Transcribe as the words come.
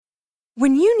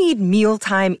When you need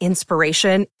mealtime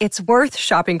inspiration, it's worth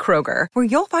shopping Kroger, where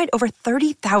you'll find over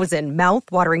 30,000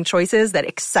 mouth-watering choices that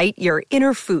excite your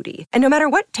inner foodie. And no matter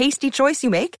what tasty choice you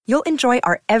make, you'll enjoy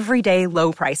our everyday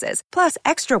low prices, plus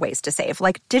extra ways to save,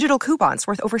 like digital coupons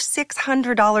worth over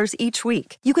 $600 each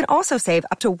week. You can also save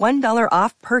up to $1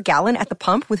 off per gallon at the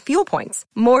pump with fuel points.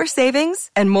 More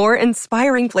savings and more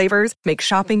inspiring flavors make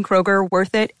shopping Kroger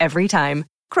worth it every time.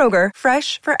 Kroger,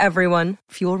 fresh for everyone.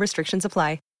 Fuel restrictions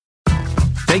apply.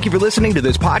 Thank you for listening to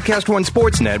this Podcast One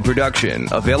Sportsnet production,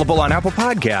 available on Apple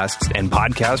Podcasts and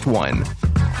Podcast One.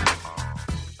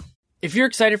 If you're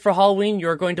excited for Halloween,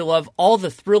 you're going to love all the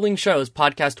thrilling shows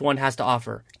Podcast One has to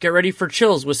offer. Get ready for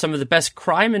chills with some of the best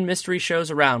crime and mystery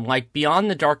shows around, like Beyond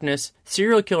the Darkness,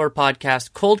 Serial Killer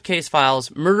Podcast, Cold Case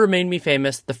Files, Murder Made Me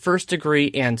Famous, The First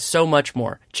Degree, and so much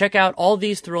more. Check out all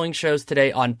these thrilling shows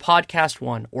today on Podcast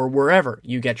One or wherever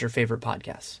you get your favorite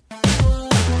podcasts.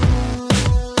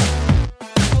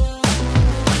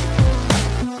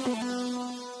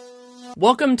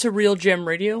 Welcome to Real Gem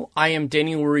Radio. I am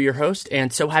Danny Leroux, your host,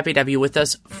 and so happy to have you with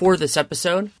us for this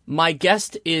episode. My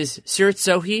guest is Seerat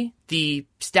Sohi, the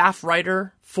staff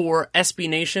writer for SB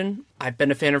Nation. I've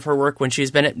been a fan of her work when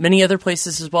she's been at many other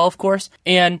places as well, of course.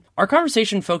 And our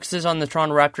conversation focuses on the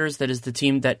Toronto Raptors. That is the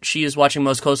team that she is watching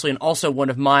most closely and also one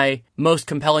of my most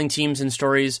compelling teams and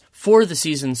stories for the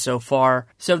season so far.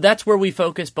 So that's where we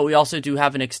focus, but we also do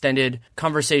have an extended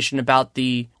conversation about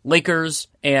the Lakers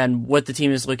and what the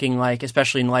team is looking like,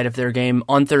 especially in light of their game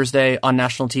on Thursday on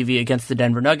national TV against the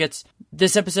Denver Nuggets.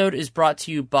 This episode is brought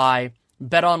to you by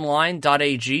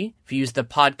betonline.ag. If you use the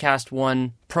Podcast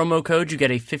One promo code, you get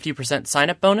a 50%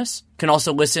 sign-up bonus. You can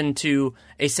also listen to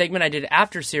a segment I did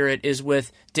after Seerat is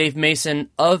with Dave Mason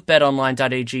of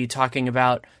betonline.ag talking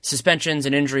about suspensions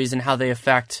and injuries and how they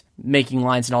affect making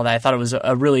lines and all that. I thought it was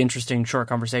a really interesting short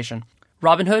conversation.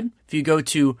 Robinhood, if you go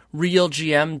to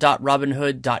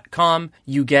realgm.robinhood.com,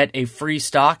 you get a free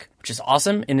stock, which is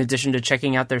awesome, in addition to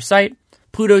checking out their site.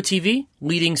 Pluto TV,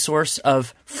 leading source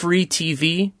of free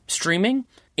TV streaming,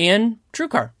 and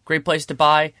TrueCar, great place to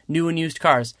buy new and used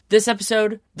cars. This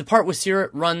episode, the part with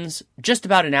Seerat, runs just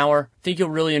about an hour. I think you'll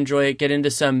really enjoy it. Get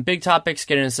into some big topics,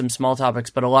 get into some small topics,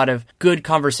 but a lot of good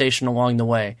conversation along the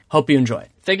way. Hope you enjoy.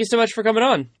 Thank you so much for coming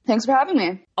on. Thanks for having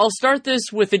me. I'll start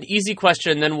this with an easy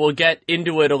question, then we'll get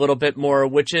into it a little bit more,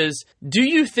 which is, do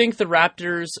you think the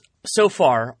Raptors so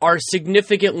far are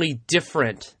significantly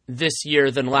different this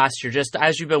year than last year, just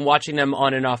as you've been watching them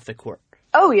on and off the court?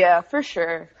 Oh, yeah, for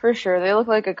sure. For sure. They look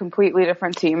like a completely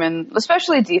different team, and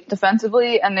especially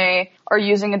defensively, and they are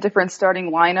using a different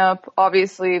starting lineup.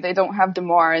 Obviously, they don't have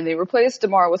DeMar, and they replaced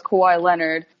DeMar with Kawhi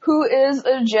Leonard, who is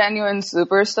a genuine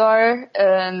superstar,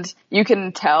 and you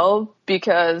can tell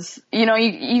because, you know,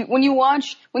 when you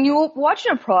watch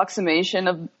an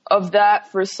approximation of that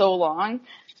for so long,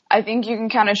 I think you can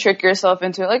kind of trick yourself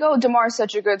into it. Like, oh, DeMar's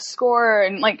such a good scorer.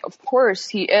 And, like, of course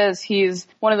he is. He's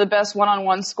one of the best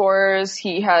one-on-one scorers.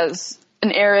 He has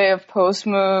an array of post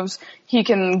moves. He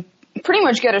can pretty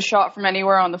much get a shot from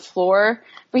anywhere on the floor.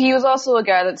 But he was also a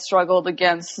guy that struggled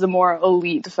against the more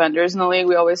elite defenders in the league.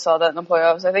 We always saw that in the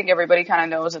playoffs. I think everybody kind of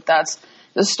knows that that's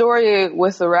the story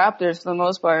with the Raptors for the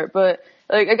most part. But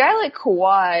like a guy like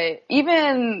Kawhi,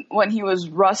 even when he was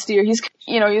rustier, he's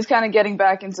kind of getting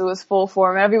back into his full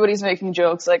form. Everybody's making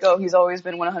jokes like, oh, he's always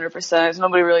been 100%.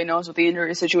 Nobody really knows what the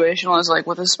injury situation was like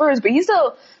with the Spurs. But he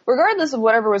still, regardless of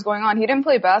whatever was going on, he didn't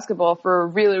play basketball for a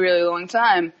really, really long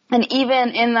time. And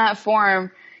even in that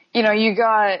form, you know, you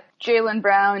got Jaylen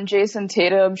Brown, Jason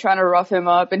Tatum trying to rough him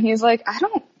up, and he's like, I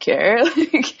don't care.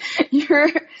 Like,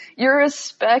 you're a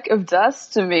speck of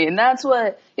dust to me. And that's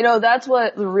what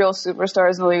the real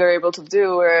superstars in the league are able to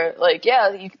do, where, like,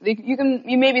 yeah,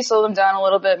 you maybe slow them down a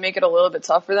little bit, make it a little bit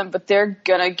tough for them, but they're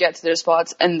gonna get to their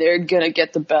spots, and they're gonna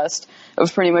get the best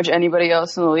of pretty much anybody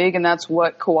else in the league, and that's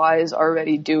what Kawhi is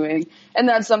already doing. And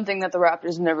that's something that the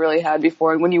Raptors never really had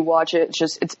before. And when you watch it,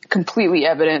 it's completely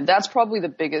evident. That's probably the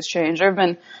biggest change. There have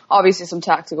been obviously some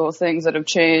tactical things that have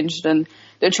changed, and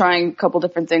they're trying a couple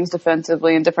different things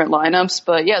defensively in different lineups.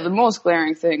 But yeah, the most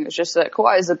glaring thing is just that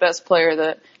Kawhi is the best player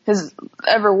that has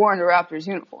ever worn the Raptors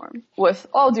uniform, with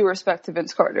all due respect to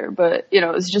Vince Carter. But, you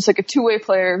know, it's just like a two-way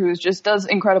player who just does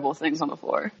incredible things on the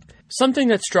floor. Something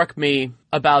that struck me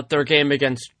about their game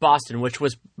against Boston, which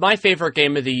was my favorite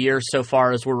game of the year so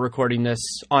far as we're recording this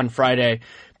on Friday,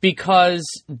 because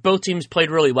both teams played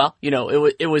really well. You know,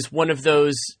 it was one of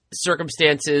those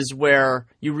circumstances where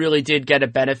you really did get a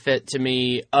benefit to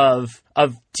me of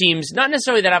teams, not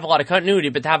necessarily that have a lot of continuity,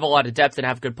 but that have a lot of depth and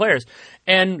have good players.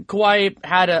 And Kawhi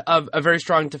had a very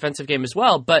strong defensive game as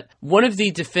well. But one of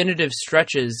the definitive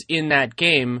stretches in that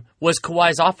game was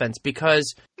Kawhi's offense,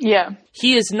 because Yeah.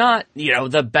 He is not,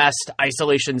 the best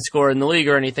isolation scorer in the league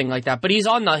or anything like that, but he's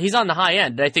on the high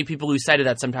end. I think people lose sight of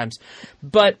that sometimes.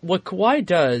 But what Kawhi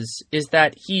does is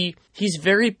that he's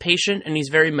very patient and he's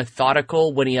very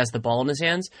methodical when he has the ball in his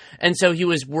hands. And so he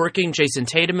was working Jason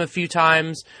Tatum a few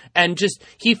times, and just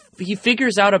he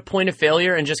figures out a point of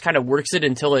failure and just kind of works it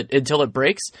until it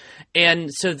breaks.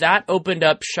 And so that opened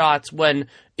up shots when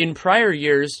in prior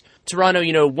years,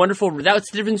 Toronto, wonderful.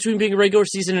 That's the difference between being a regular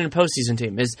season and a postseason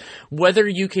team, is whether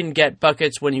you can get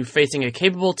buckets when you're facing a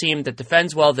capable team that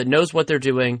defends well, that knows what they're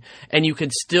doing, and you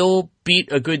can still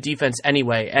beat a good defense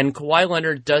anyway. And Kawhi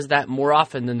Leonard does that more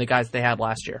often than the guys they had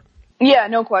last year. Yeah,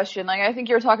 no question. I think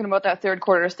you were talking about that third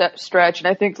quarter stretch, and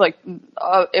I think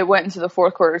it went into the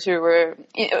fourth quarter too, where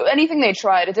anything they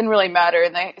tried, it didn't really matter,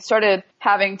 and they started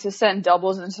having to send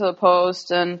doubles into the post.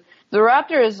 And the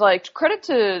Raptors, credit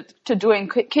to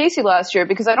Dwayne Casey last year,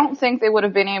 because I don't think they would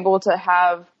have been able to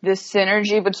have this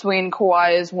synergy between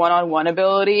Kawhi's one-on-one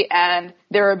ability and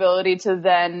their ability to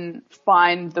then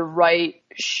find the right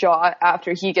shot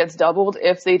after he gets doubled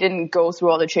if they didn't go through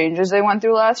all the changes they went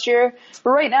through last year.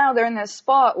 But right now they're in this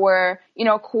spot where,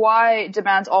 Kawhi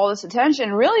demands all this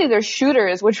attention. Really, they're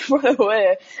shooters, which, by the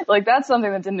way, that's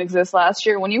something that didn't exist last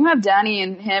year. When you have Danny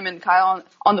and him and Kyle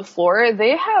on the floor,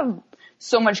 they have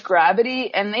so much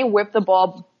gravity, and they whip the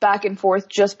ball back and forth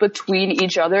just between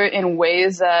each other in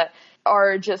ways that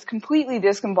are just completely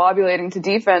discombobulating to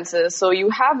defenses. So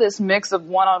you have this mix of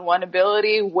one-on-one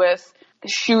ability with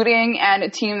shooting and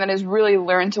a team that has really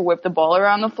learned to whip the ball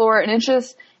around the floor. And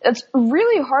it's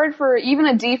really hard for even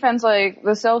a defense like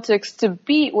the Celtics to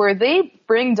beat, where they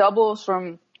bring doubles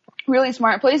from really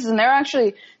smart places. And there are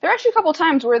actually a couple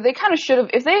times where they kind of should have,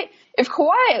 if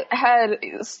Kawhi had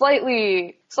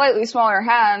slightly smaller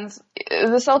hands,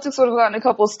 the Celtics would have gotten a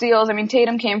couple steals. I mean,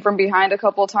 Tatum came from behind a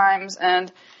couple times,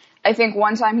 and I think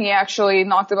one time he actually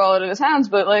knocked the ball out of his hands.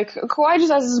 But Kawhi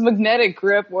just has this magnetic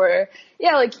grip where,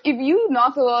 if you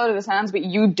knock the ball out of his hands but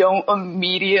you don't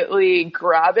immediately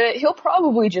grab it, he'll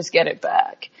probably just get it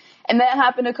back. And that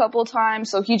happened a couple times,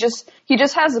 so he just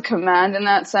has a command in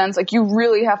that sense. You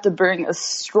really have to bring a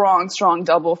strong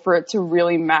double for it to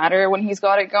really matter when he's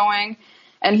got it going.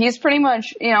 And he's pretty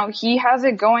much, he has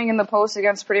it going in the post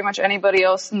against pretty much anybody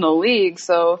else in the league.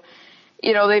 So,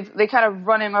 they kind of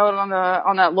run him out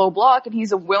on that low block, and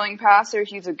he's a willing passer.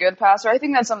 He's a good passer. I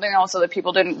think that's something also that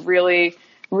people didn't really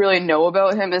know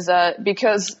about him, is that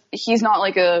because he's not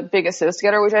a big assist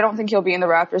getter, which I don't think he'll be in the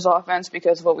Raptors offense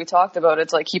because of what we talked about.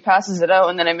 It's he passes it out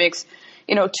and then it makes,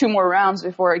 2 more rounds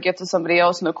before it gets to somebody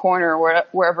else in the corner or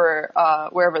wherever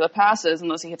the pass is,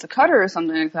 unless he hits a cutter or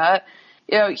something like that.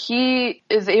 He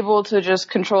is able to just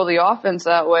control the offense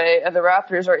that way, and the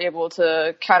Raptors are able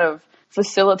to kind of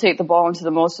facilitate the ball into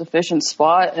the most efficient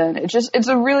spot. And it's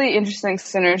a really interesting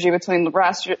synergy between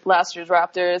the last year's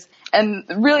Raptors and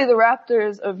really the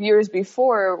Raptors of years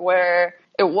before, where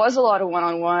it was a lot of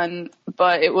one-on-one,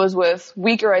 but it was with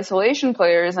weaker isolation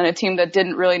players and a team that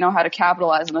didn't really know how to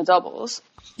capitalize on the doubles.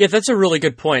 Yeah, that's a really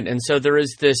good point. And so there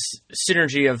is this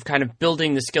synergy of kind of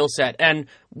building the skill set. And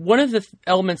one of the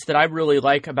elements that I really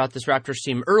like about this Raptors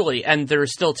team early, and there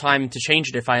is still time to change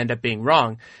it if I end up being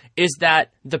wrong, is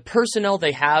that the personnel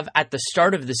they have at the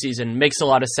start of the season makes a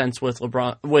lot of sense with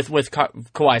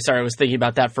Kawhi. Sorry, I was thinking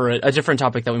about that for a different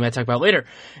topic that we might talk about later.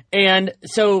 And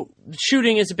so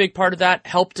shooting is a big part of that.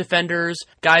 Help defenders,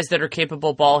 guys that are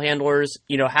capable ball handlers,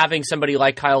 having somebody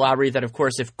like Kyle Lowry that, of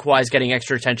course, if Kawhi's getting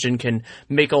extra attention, can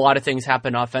make a lot of things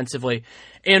happen offensively.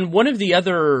 And one of the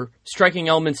other striking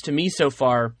elements to me so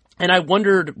far, and I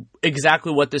wondered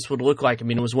exactly what this would look like. I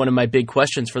mean, it was one of my big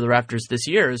questions for the Raptors this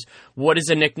year, is what is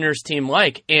a Nick Nurse team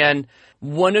like? And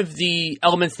one of the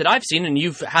elements that I've seen, and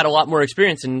you've had a lot more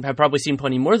experience and have probably seen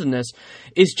plenty more than this,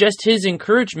 is just his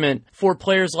encouragement for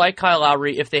players like Kyle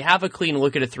Lowry, if they have a clean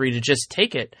look at a three, to just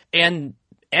take it. And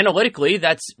analytically,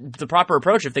 that's the proper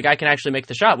approach if the guy can actually make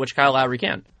the shot, which Kyle Lowry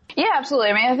can. Yeah,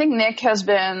 absolutely. I mean, I think Nick has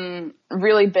been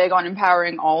really big on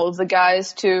empowering all of the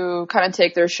guys to kind of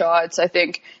take their shots. I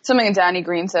think something that Danny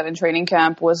Green said in training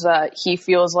camp was that he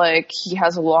feels like he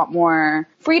has a lot more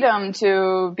freedom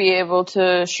to be able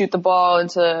to shoot the ball and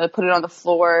to put it on the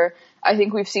floor. I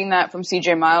think we've seen that from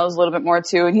CJ Miles a little bit more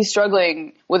too, and he's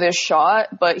struggling with his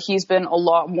shot, but he's been a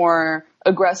lot more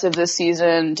aggressive this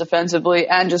season defensively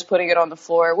and just putting it on the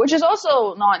floor, which is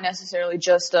also not necessarily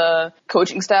just a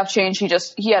coaching staff change.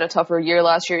 He had a tougher year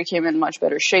last year. He came in much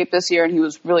better shape this year, and he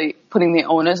was really putting the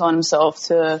onus on himself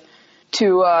to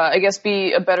I guess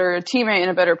be a better teammate and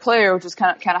a better player, which is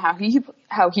kind of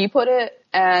how he put it.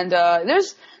 And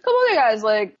there's couple other guys,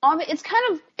 like,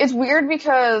 it's weird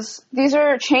because these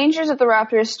are changes that the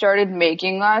Raptors started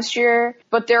making last year,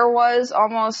 but there was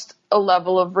almost a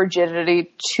level of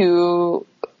rigidity to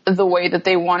the way that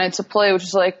they wanted to play, which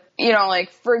is like,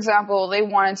 for example, they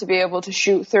wanted to be able to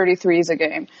shoot 33s a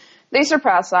game. They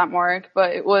surpassed that mark,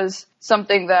 but it was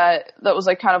something that was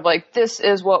like kind of like, this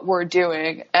is what we're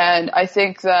doing. And I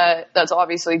think that that's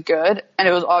obviously good. And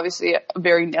it was obviously a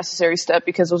very necessary step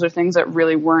because those are things that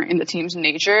really weren't in the team's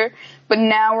nature. But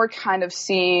now we're kind of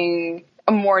seeing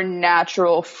a more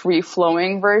natural,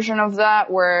 free-flowing version of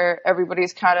that, where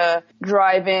everybody's kind of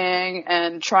driving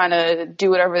and trying to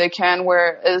do whatever they can,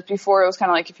 whereas before it was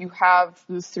kind of like, if you have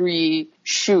the three,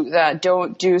 shoot that,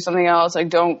 don't do something else, like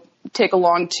don't take a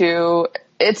long two.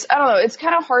 It's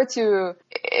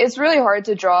really hard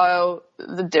to draw out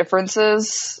the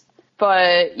differences,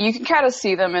 but you can kind of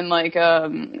see them in like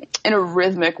in a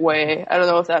rhythmic way. I don't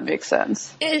know if that makes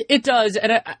sense. It does,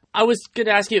 and I was going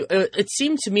to ask you, it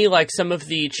seemed to me like some of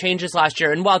the changes last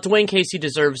year, and while Dwayne Casey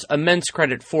deserves immense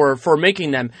credit for making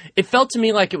them, it felt to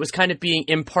me like it was kind of being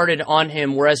imparted on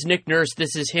him, whereas Nick Nurse,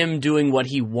 this is him doing what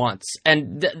he wants.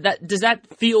 And does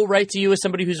that feel right to you as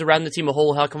somebody who's around the team a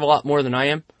whole heck of a lot more than I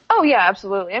am? Oh, yeah,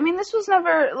 absolutely. I mean, this was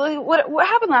never, like, what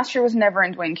happened last year was never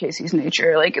in Dwayne Casey's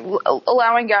nature. Like,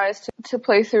 allowing guys to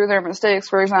play through their mistakes,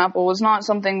 for example, was not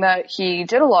something that he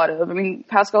did a lot of. I mean,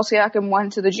 Pascal Siakam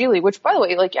went to the G League, which, by the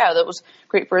way, like, yeah, that was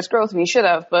great for his growth, and he should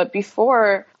have. But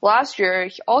before last year,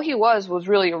 all he was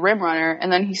really a rim runner, and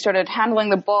then he started handling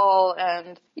the ball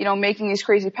and, making these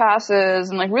crazy passes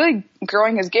and, like, really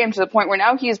growing his game to the point where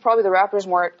now he is probably the Raptors'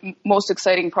 most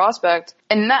exciting prospect.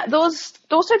 And those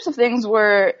types of things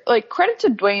were, like, credit to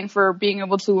Dwayne for being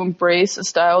able to embrace a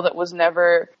style that was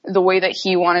never the way that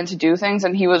he wanted to do things,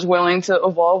 and he was willing to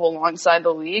evolve alongside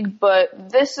the league.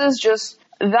 But this is just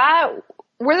that,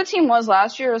 where the team was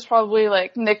last year was probably,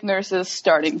 like, Nick Nurse's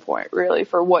starting point, really,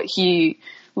 for what he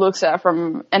looks at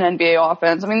from an NBA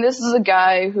offense. I mean, this is a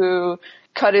guy who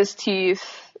cut his teeth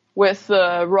with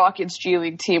the Rockets G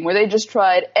League team, where they just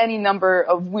tried any number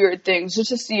of weird things just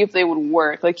to see if they would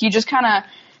work. Like, he just kind of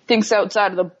thinks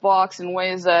outside of the box in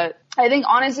ways that I think,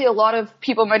 honestly, a lot of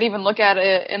people might even look at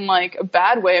it in, like, a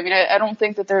bad way. I mean, I don't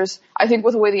think that I think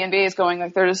with the way the NBA is going,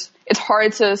 like, it's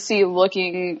hard to see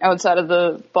looking outside of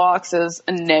the box as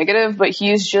a negative, but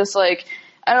he's just, like,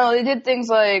 I don't know, they did things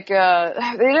like, they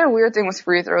did a weird thing with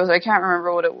free throws. I can't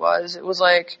remember what it was. It was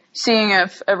like seeing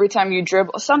if every time you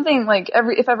dribble, something like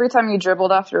if every time you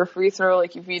dribbled after a free throw,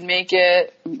 like if you'd make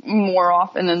it more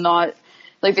often than not.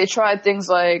 Like, they tried things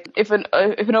like if an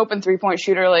open 3-point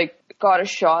shooter, like, got a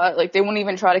shot, like, they wouldn't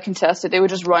even try to contest it. They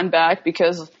would just run back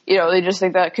because, they just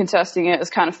think that contesting it is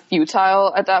kind of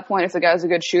futile at that point if the guy's a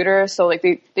good shooter. So, like,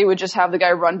 they would just have the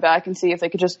guy run back and see if they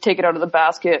could just take it out of the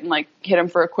basket and, like, hit him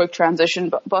for a quick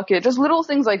transition bucket. Just little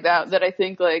things like that I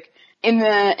think, like, in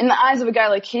the eyes of a guy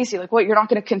like Casey, like, what, you're not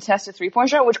going to contest a 3-point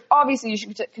shot? Which, obviously, you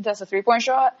should contest a 3-point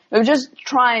shot. But just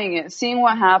trying it, seeing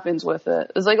what happens with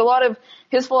it. It's like a lot of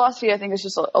his philosophy, I think, is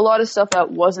just a lot of stuff that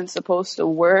wasn't supposed to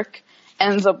work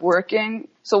ends up working.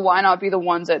 So why not be the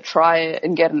ones that try it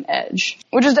and get an edge?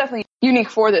 Which is definitely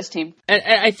unique for this team. And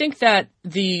I think that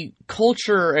the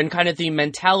culture and kind of the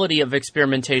mentality of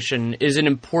experimentation is an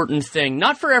important thing.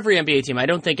 Not for every NBA team. I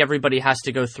don't think everybody has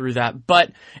to go through that.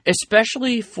 But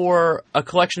especially for a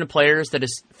collection of players that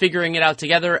is figuring it out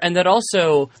together and that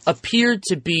also appeared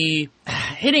to be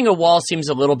hitting a wall seems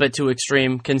a little bit too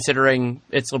extreme considering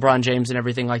it's LeBron James and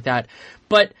everything like that.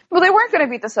 But well, they weren't going to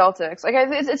beat the Celtics. Like,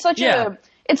 it's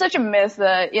such a myth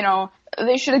that,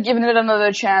 they should have given it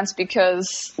another chance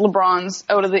because LeBron's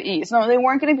out of the East. No, they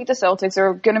weren't going to beat the Celtics. They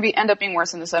were going to end up being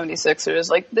worse than the 76ers.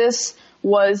 Like, this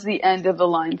was the end of the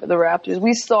line for the Raptors.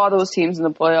 We saw those teams in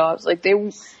the playoffs. Like,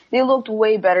 they looked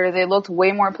way better. They looked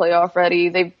way more playoff ready.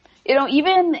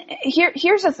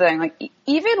 Here's the thing. Like,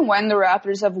 even when the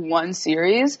Raptors have won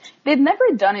series, they've never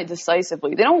done it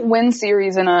decisively. They don't win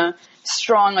series in a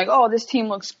strong, like, oh, this team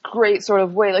looks great sort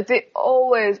of way. Like, they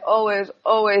always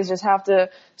just have to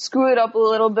screw it up a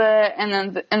little bit and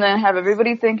then have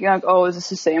everybody thinking, like, oh, is this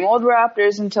the same old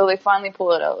Raptors, until they finally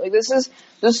pull it out. Like, this is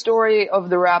the story of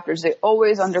the Raptors. They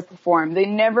always underperform. They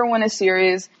never win a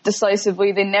series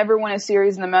decisively. They never win a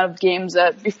series in the amount of games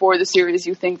that before the series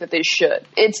you think that they should.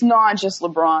 It's not just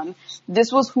LeBron.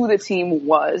 This was who the team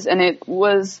was, and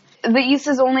the East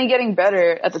is only getting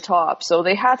better at the top, so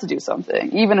they had to do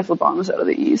something, even if LeBron was out of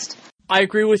the East. I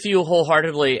agree with you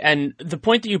wholeheartedly, and the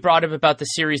point that you brought up about the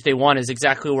series they won is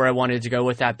exactly where I wanted to go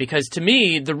with that, because to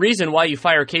me, the reason why you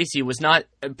fire Casey was not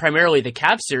primarily the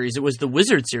Cavs series, it was the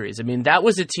Wizards series. I mean, that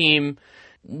was a team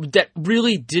that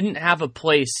really didn't have a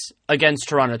place against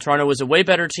Toronto. Toronto was a way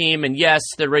better team, and yes,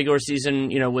 the regular season,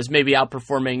 was maybe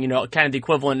outperforming, kind of the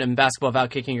equivalent in basketball of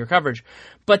outkicking your coverage.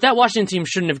 But that Washington team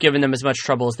shouldn't have given them as much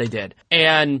trouble as they did.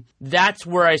 And that's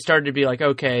where I started to be like,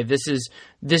 okay, this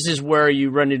is where you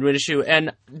run into an issue.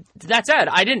 And that said,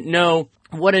 I didn't know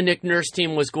what a Nick Nurse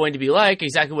team was going to be like,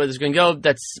 exactly where this was going to go.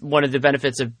 That's one of the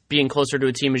benefits of being closer to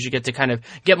a team, is you get to kind of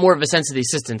get more of a sense of the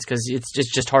assistants, because it's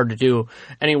just hard to do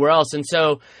anywhere else. And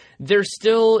so there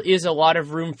still is a lot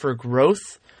of room for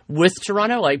growth with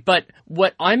Toronto. But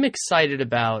what I'm excited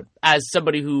about as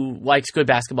somebody who likes good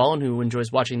basketball and who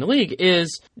enjoys watching the league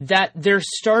is that they're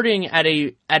starting at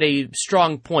a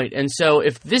strong point. And so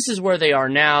if this is where they are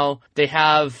now, they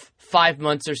have 5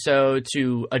 months or so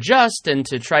to adjust and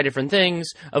to try different things.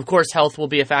 Of course, health will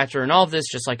be a factor in all of this,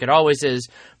 just like it always is.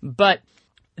 But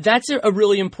that's a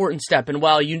really important step. And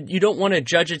while you don't want to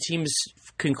judge a team's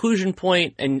conclusion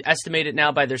point and estimate it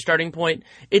now by their starting point,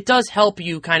 it does help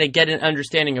you kind of get an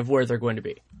understanding of where they're going to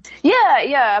be.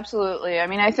 Yeah, absolutely. I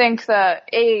mean, I think that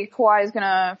Kawhi is going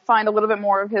to find a little bit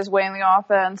more of his way in the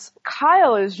offense.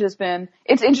 Kyle has just been,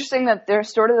 it's interesting that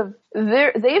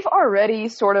they've already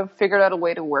sort of figured out a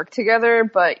way to work together,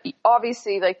 but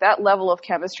obviously that level of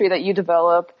chemistry that you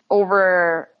develop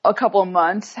over a couple of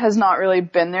months has not really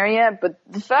been there yet. But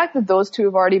the fact that those two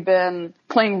have already been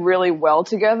playing really well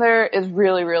together is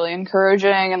really, really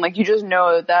encouraging. And you just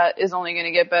know that is only going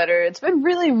to get better. It's been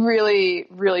really, really,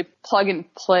 really plug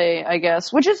and play, I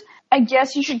guess, which is, I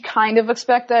guess you should kind of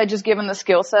expect that, just given the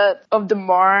skill set of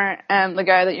DeMar and the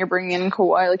guy that you're bringing in,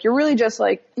 Kawhi. You're really just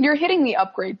you're hitting the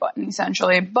upgrade button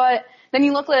essentially. But then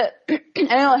you look at,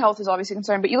 I know health is obviously a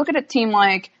concern, but you look at a team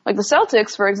like the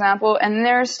Celtics, for example, and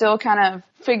they're still kind of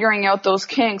figuring out those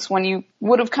kinks when you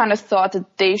would have kind of thought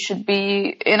that they should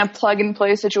be in a plug and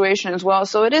play situation as well.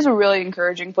 So it is a really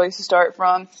encouraging place to start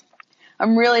from.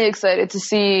 I'm really excited to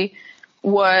see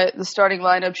what the starting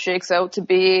lineup shakes out to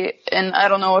be. And I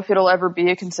don't know if it'll ever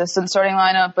be a consistent starting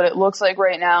lineup, but it looks like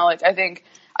right now, I think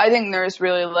Nurse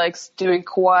really likes doing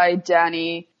Kawhi,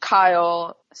 Danny,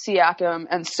 Kyle, Siakam,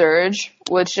 and Serge,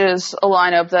 which is a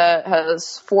lineup that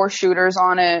has 4 shooters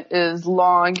on it, is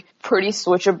long, pretty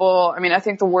switchable. I mean, I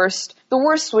think the worst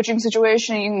switching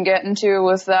situation you can get into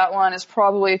with that one is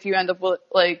probably if you end up with,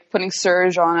 putting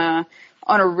Serge on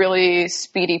a really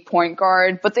speedy point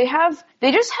guard. But they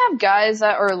just have guys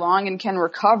that are long and can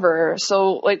recover.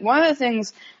 So, one of the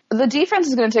things, the defense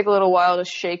is going to take a little while to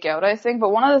shake out, I think, but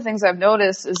one of the things I've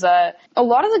noticed is that a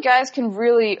lot of the guys can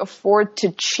really afford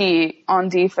to cheat on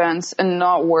defense and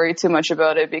not worry too much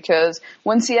about it, because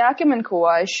when Siakam and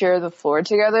Kawhi share the floor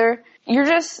together, you're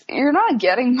not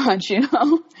getting much,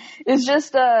 It's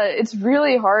just, it's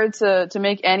really hard to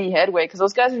make any headway, because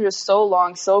those guys are just so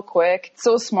long, so quick,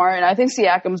 so smart, and I think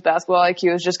Siakam's basketball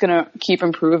IQ is just gonna keep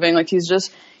improving.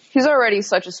 He's already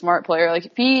such a smart player.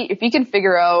 If he can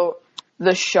figure out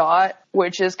the shot,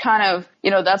 which is kind of,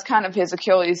 that's kind of his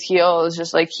Achilles heel, is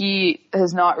just he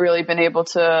has not really been able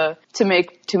to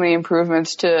make too many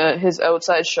improvements to his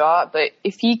outside shot. But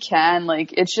if he can,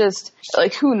 it's just,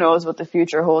 who knows what the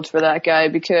future holds for that guy,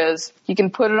 because he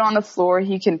can put it on the floor,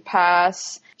 he can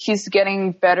pass, he's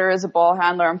getting better as a ball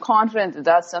handler. I'm confident that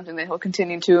that's something that he'll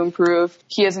continue to improve.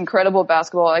 He has incredible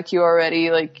basketball IQ already.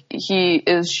 He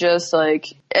is just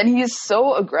and he's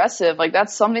so aggressive.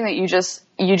 That's something that you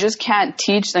just can't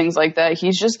teach things like that.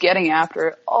 He's just getting after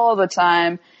it all the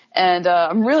time. And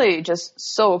I'm really just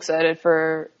so excited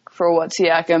for what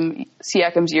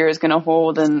Siakam's year is going to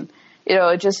hold. And,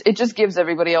 it just gives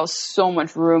everybody else so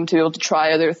much room to be able to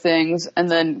try other things. And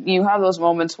then you have those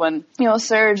moments when,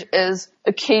 Serge is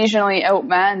occasionally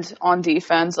outmanned on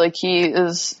defense.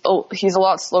 He's a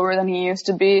lot slower than he used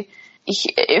to be.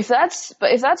 If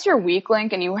that's your weak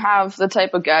link and you have the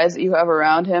type of guys that you have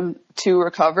around him to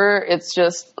recover, it's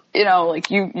just,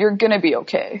 you're going to be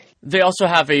okay. They also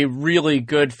have a really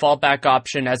good fallback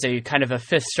option as a kind of a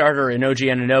fifth starter in OG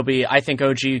Anunoby. I think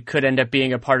OG could end up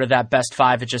being a part of that best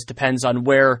 5. It just depends on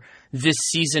where this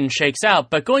season shakes out.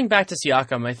 But going back to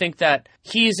Siakam, I think that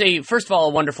he's first of all,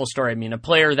 a wonderful story. I mean, a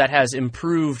player that has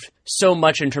improved so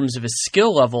much in terms of his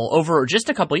skill level over just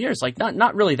a couple of years,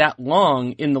 not really that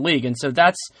long in the league. And so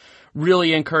that's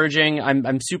really encouraging.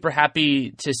 I'm super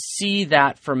happy to see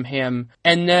that from him.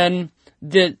 And then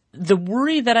the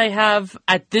worry that I have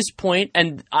at this point,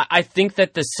 and I think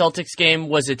that the Celtics game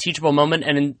was a teachable moment,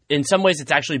 and in some ways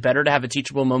it's actually better to have a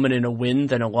teachable moment in a win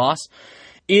than a loss,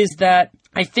 is that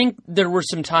I think there were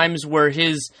some times where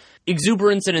his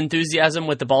exuberance and enthusiasm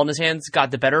with the ball in his hands got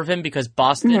the better of him because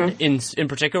Boston in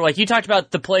particular, like you talked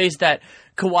about the plays that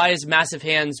Kawhi's massive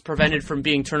hands prevented from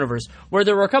being turnovers, where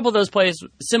there were a couple of those plays,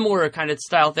 similar kind of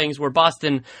style things where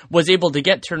Boston was able to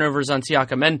get turnovers on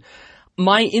Siakam. And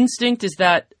my instinct is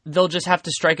that they'll just have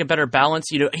to strike a better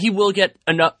balance. You know, he will get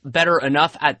better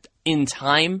enough in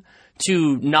time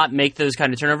to not make those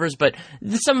kind of turnovers, but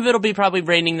some of it will be probably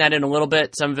reining that in a little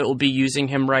bit. Some of it will be using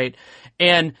him right.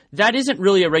 And that isn't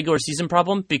really a regular season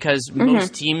problem because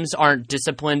most teams aren't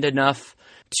disciplined enough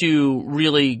to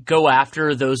really go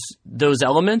after those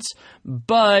elements.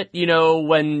 But, you know,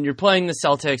 when you're playing the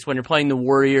Celtics, when you're playing the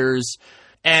Warriors,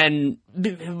 and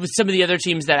some of the other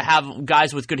teams that have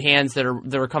guys with good hands that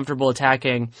are comfortable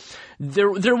attacking,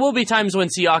 there will be times when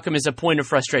Siakam is a point of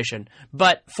frustration.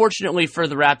 But fortunately for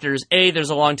the Raptors, A, there's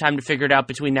a long time to figure it out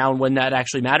between now and when that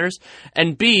actually matters,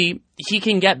 and B, he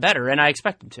can get better, and I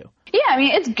expect him to. Yeah, I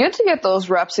mean, it's good to get those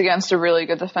reps against a really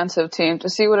good defensive team to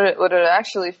see what it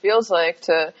actually feels like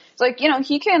to. It's like, you know,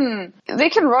 they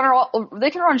can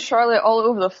run Charlotte all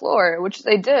over the floor, which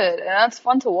they did, and that's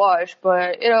fun to watch.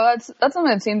 But you know, that's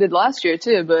something the team did last year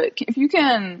too. But if you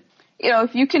can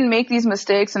make these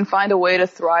mistakes and find a way to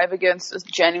thrive against a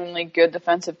genuinely good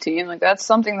defensive team, like that's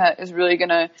something that is really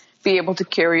gonna be able to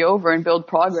carry over and build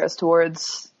progress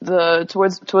towards the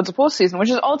postseason, which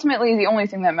is ultimately the only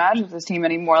thing that matters with this team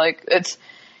anymore. Like it's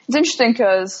interesting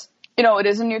because, you know, it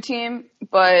is a new team,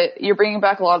 but you're bringing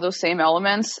back a lot of those same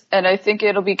elements, and I think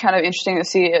it'll be kind of interesting to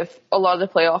see if a lot of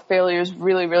the playoff failures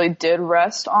really, really did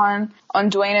rest on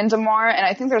Dwayne and DeMar, and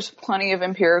I think there's plenty of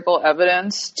empirical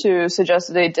evidence to suggest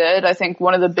that they did. I think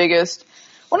one of the biggest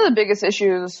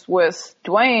issues with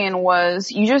Dwayne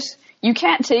was you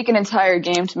can't take an entire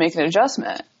game to make an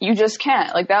adjustment. You just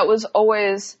can't. Like that was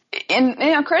always, and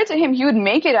you know, credit to him, he would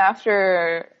make it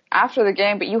after the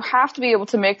game, but you have to be able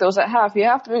to make those at half. You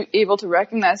have to be able to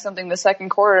recognize something the second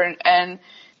quarter and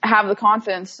have the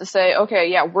confidence to say, okay,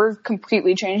 yeah, we're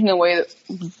completely changing the way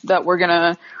that we're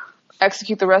gonna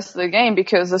execute the rest of the game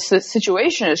because the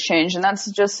situation has changed, and that's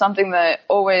just something that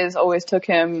always took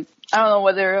him. I don't know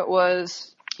whether it was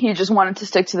he just wanted to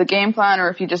stick to the game plan or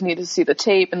if he just needed to see the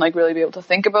tape and like really be able to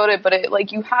think about it. But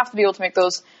you have to be able to make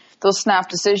those snap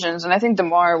decisions. And I think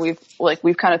DeMar, we've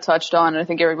kind of touched on, and I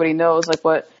think everybody knows like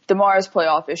what DeMar's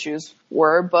playoff issues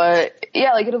were. But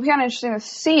yeah, like it'll be kind of interesting to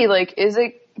see, like, is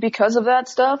it because of that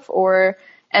stuff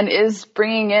and is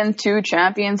bringing in two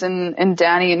champions and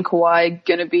Danny and Kawhi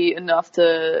going to be enough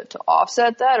to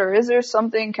offset that? Or is there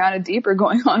something kind of deeper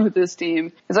going on with this team?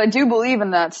 Because I do believe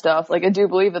in that stuff. Like, I do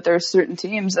believe that there's certain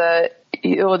teams that,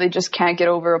 you know, they just can't get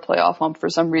over a playoff hump for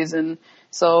some reason.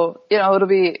 So, you know, it'll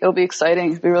be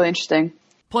exciting. It'll be really interesting.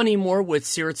 Plenty more with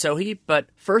Seerat Sohi, but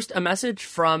first a message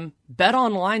from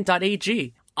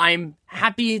betonline.ag. I'm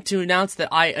happy to announce that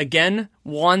I again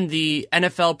won the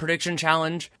NFL prediction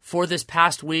challenge for this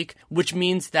past week, which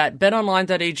means that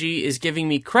betonline.ag is giving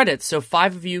me credits. So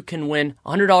 5 of you can win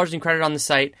 $100 in credit on the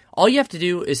site. All you have to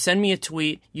do is send me a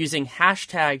tweet using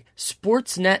hashtag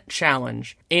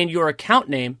SportsNetChallenge and your account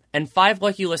name, and 5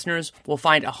 lucky listeners will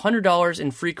find $100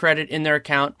 in free credit in their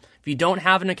account. If you don't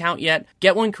have an account yet,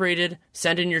 get one created,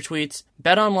 send in your tweets,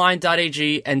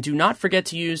 betonline.ag, and do not forget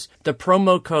to use the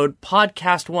promo code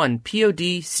PODCAST1,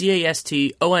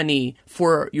 PODCASTONE,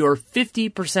 for your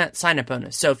 50% sign-up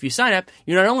bonus. So if you sign up,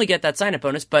 you not only get that sign-up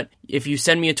bonus, but if you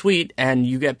send me a tweet and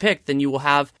you get picked, then you will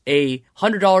have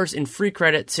 $100 in free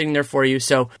credit sitting there for you.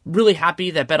 So really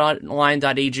happy that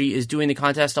betonline.ag is doing the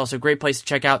contest. Also, great place to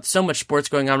check out. So much sports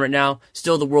going on right now.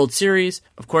 Still the World Series.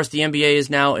 Of course, the NBA is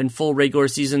now in full regular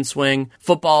season swing.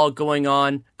 Football going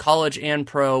on, college and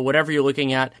pro, whatever you're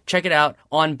looking at. Check it out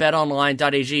on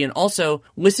betonline.ag. And also,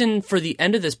 listen for the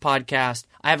end of this podcast.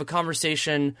 I have a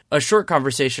short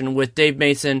conversation with Dave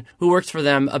Mason, who works for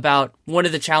them, about one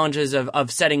of the challenges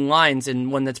of setting lines,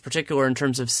 and one that's particular in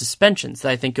terms of suspensions that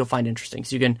I think you'll find interesting.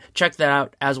 So you can check that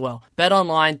out as well.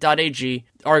 betonline.ag,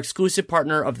 our exclusive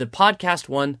partner of the Podcast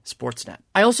One Sportsnet.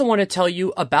 I also want to tell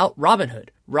you about Robinhood.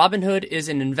 Robinhood is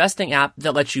an investing app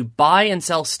that lets you buy and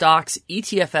sell stocks,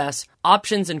 ETFs,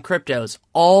 options, and cryptos,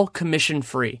 all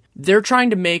commission-free. They're trying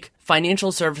to make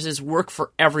financial services work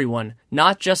for everyone,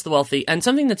 not just the wealthy. And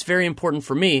something that's very important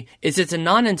for me is it's a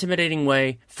non-intimidating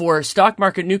way for stock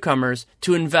market newcomers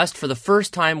to invest for the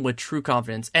first time with true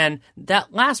confidence. And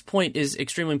that last point is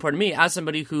extremely important to me as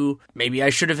somebody who maybe I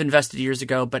should have invested years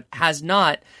ago, but has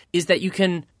not, is that you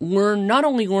can not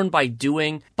only learn by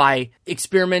doing, by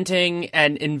experimenting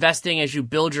and investing as you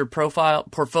build your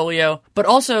portfolio, but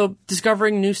also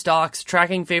discovering new stocks,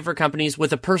 tracking favorite companies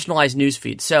with a personalized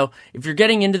newsfeed. So if you're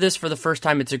getting into this for the first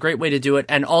time, it's a great way to do it.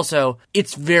 And also,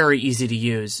 it's very easy to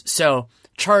use. So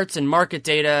charts and market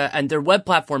data, and their web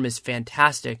platform is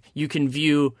fantastic. You can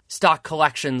view stock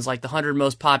collections like the 100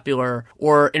 most popular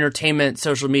or entertainment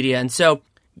social media. And so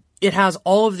it has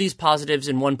all of these positives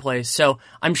in one place. So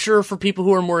I'm sure for people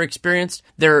who are more experienced,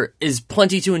 there is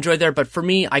plenty to enjoy there. But for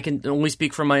me, I can only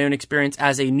speak from my own experience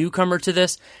as a newcomer to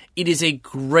this. It is a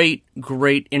great,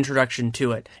 great introduction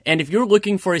to it. And if you're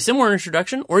looking for a similar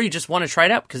introduction, or you just want to try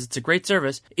it out because it's a great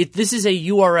service, this is a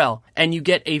URL, and you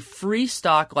get a free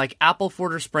stock like Apple,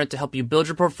 Ford, or Sprint to help you build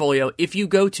your portfolio if you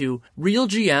go to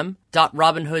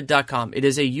realgm.robinhood.com. It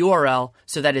is a URL,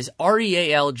 so that is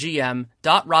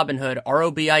realgm.robinhood,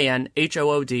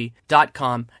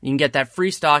 ROBINHOOD.com. You can get that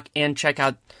free stock and check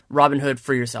out Robinhood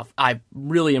for yourself. I'm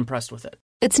really impressed with it.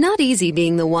 It's not easy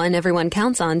being the one everyone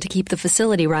counts on to keep the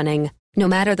facility running, no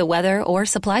matter the weather or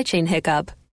supply chain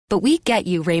hiccup. But we get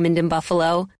you, Raymond in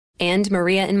Buffalo, and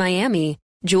Maria in Miami,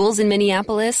 Jules in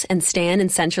Minneapolis, and Stan in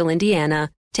Central Indiana,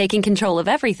 taking control of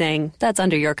everything that's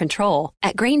under your control.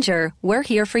 At Grainger, we're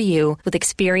here for you with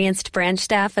experienced branch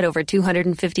staff at over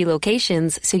 250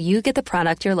 locations so you get the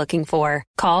product you're looking for.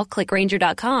 Call, click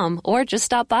Grainger.com, or just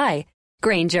stop by.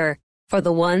 Grainger, for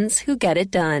the ones who get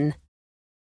it done.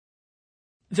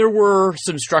 There were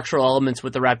some structural elements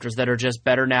with the Raptors that are just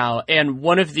better now. And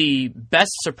one of the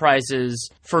best surprises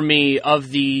for me of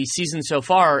the season so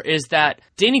far is that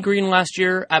Danny Green last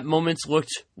year at moments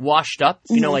looked washed up.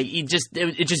 You know, like it just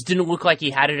didn't look like he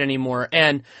had it anymore.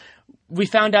 And we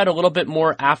found out a little bit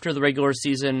more after the regular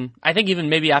season, I think even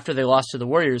maybe after they lost to the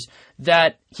Warriors,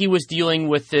 that he was dealing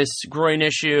with this groin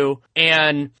issue.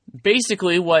 And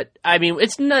basically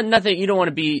it's nothing, you don't want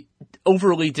to be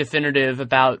overly definitive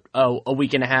about a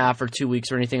week and a half or 2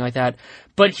 weeks or anything like that.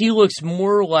 But he looks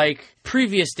more like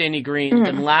previous Danny Green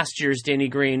than last year's Danny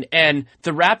Green. And the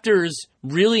Raptors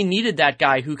really needed that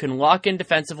guy who can lock in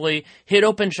defensively, hit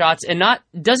open shots, and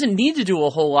doesn't need to do a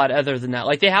whole lot other than that.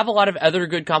 Like, they have a lot of other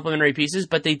good complementary pieces,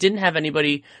 but they didn't have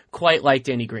anybody quite like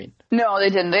Danny Green. No, they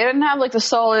didn't. They didn't have like the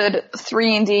solid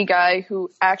 3-and-D guy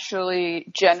who actually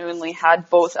genuinely had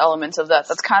both elements of that.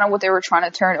 That's kind of what they were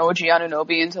trying to turn OG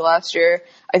Anunoby into last year.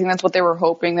 I think that's what they were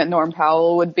hoping that Norm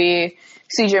Powell would be.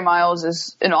 CJ Miles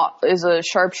is a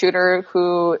sharpshooter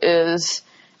who is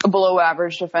a below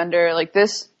average defender. Like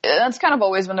this, that's kind of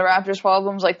always been the Raptors'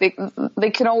 problems. Like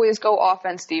they can always go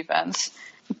offense, defense,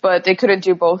 but they couldn't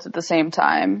do both at the same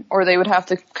time, or they would have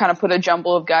to kind of put a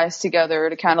jumble of guys together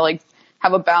to kind of like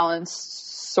have a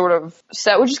balanced sort of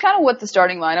set, which is kind of what the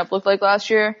starting lineup looked like last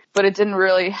year, but it didn't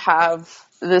really have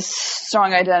this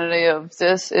strong identity of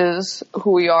this is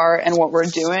who we are and what we're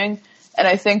doing. And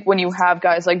I think when you have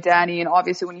guys like Danny, and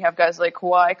obviously when you have guys like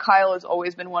Kawhi, Kyle has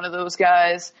always been one of those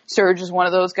guys. Serge is one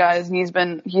of those guys, and he's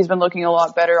been looking a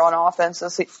lot better on offense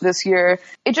this year.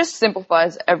 It just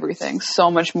simplifies everything so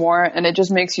much more, and it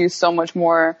just makes you so much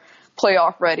more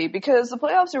playoff ready, because the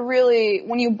playoffs are really,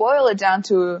 when you boil it down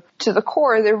to the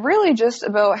core, they're really just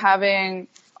about having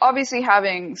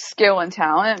skill and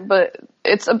talent, but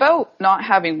it's about not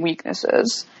having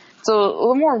weaknesses. So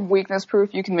the more weakness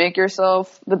proof you can make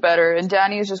yourself, the better. And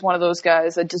Danny is just one of those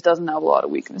guys that just doesn't have a lot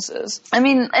of weaknesses. I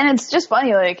mean, and it's just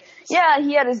funny, like, yeah,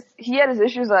 he had his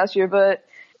issues last year, but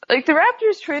like the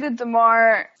Raptors traded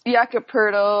DeMar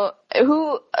Jakub-Poeltl,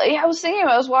 who I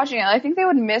was watching it, I think they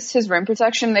would miss his rim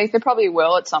protection. They probably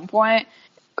will at some point.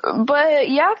 But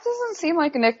Yak doesn't seem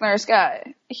like a Nick Nurse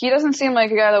guy. He doesn't seem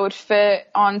like a guy that would fit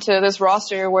onto this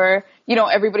roster where, you know,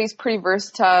 everybody's pretty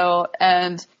versatile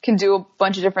and can do a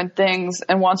bunch of different things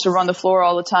and wants to run the floor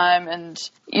all the time. And,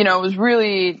 you know, it was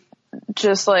really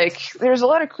just like, there's a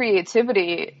lot of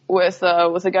creativity with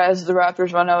the guys the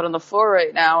Raptors run out on the floor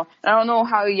right now. And I don't know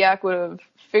how Yak would have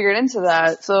figured into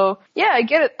that. So yeah, I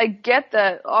get it. I get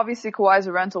that obviously Kawhi's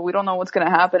a rental. We don't know what's going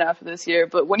to happen after this year,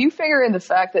 but when you figure in the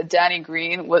fact that Danny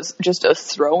Green was just a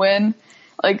throw-in,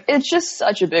 like, it's just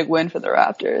such a big win for the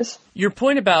Raptors. Your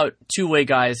point about two-way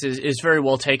guys is very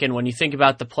well taken when you think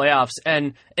about the playoffs.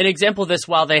 And an example of this,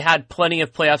 while they had plenty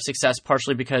of playoff success,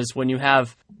 partially because when you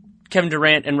have Kevin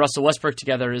Durant and Russell Westbrook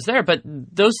together is there, but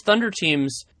those Thunder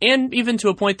teams, and even to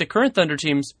a point the current Thunder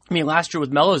teams, I mean, last year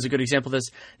with Melo is a good example of this,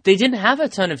 they didn't have a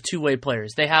ton of two-way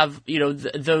players. They have, you know,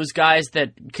 those guys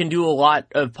that can do a lot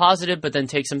of positive but then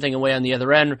take something away on the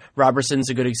other end. Roberson's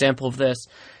a good example of this.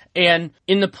 And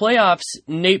in the playoffs,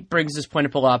 Nate brings this point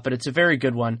up a lot, but it's a very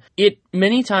good one. It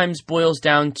many times boils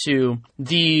down to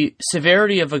the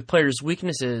severity of a player's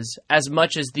weaknesses as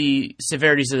much as the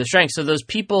severities of the strengths. So those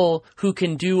people who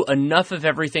can do enough of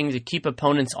everything to keep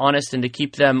opponents honest and to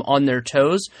keep them on their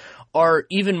toes are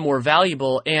even more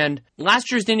valuable. And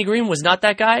last year's Danny Green was not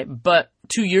that guy, but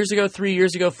 2 years ago, 3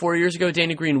 years ago, 4 years ago,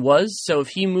 Danny Green was. So if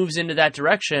he moves into that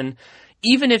direction,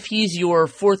 even if he's your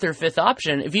fourth or fifth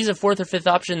option, if he's a fourth or fifth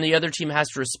option the other team has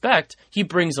to respect, he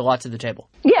brings a lot to the table.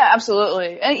 Yeah,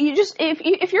 absolutely. And you just,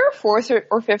 if you're a fourth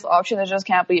or fifth option that just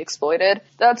can't be exploited,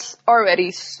 that's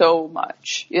already so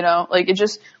much, you know? Like, it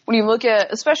just, when you look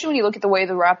at, especially when you look at the way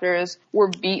the Raptors were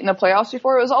beat in the playoffs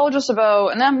before, it was all just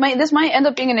about, and this might end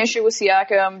up being an issue with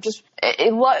Siakam, just,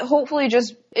 hopefully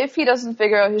just, if he doesn't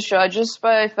figure out his shot, just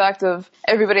by the fact of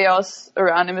everybody else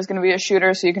around him is going to be a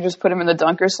shooter, so you can just put him in the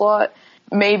dunker slot,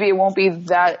 maybe it won't be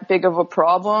that big of a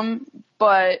problem.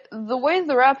 But the way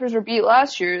the Raptors were beat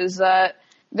last year is that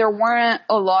there weren't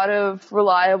a lot of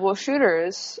reliable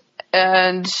shooters,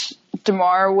 and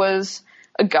DeMar was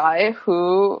a guy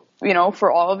who, you know,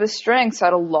 for all of his strengths,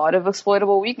 had a lot of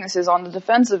exploitable weaknesses on the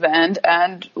defensive end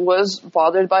and was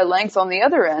bothered by length on the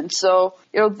other end. So,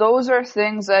 you know, those are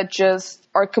things that just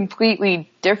are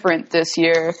completely different this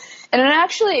year. And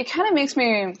it kind of makes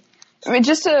me, I mean,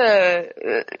 just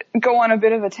to go on a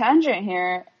bit of a tangent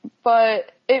here,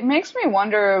 but it makes me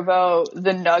wonder about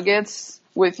the Nuggets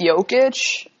with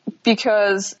Jokic,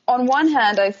 because on one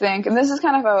hand, I think, and this is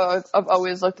kind of how I've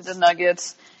always looked at the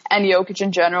Nuggets and Jokic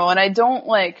in general, and I don't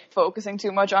like focusing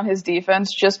too much on his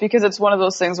defense just because it's one of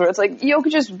those things where it's like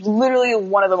Jokic is literally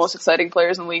one of the most exciting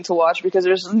players in the league to watch because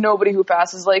there's nobody who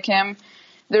passes like him.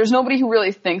 There's nobody who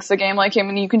really thinks the game like him,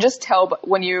 and you can just tell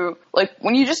when you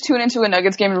just tune into a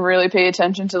Nuggets game and really pay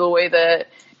attention to the way that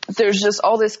there's just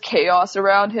all this chaos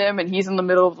around him, and he's in the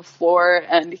middle of the floor,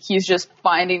 and he's just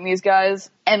finding these guys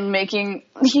and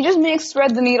he just makes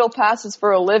thread the needle passes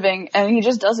for a living, and he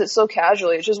just does it so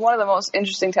casually. It's just one of the most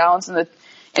interesting talents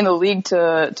in the league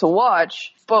to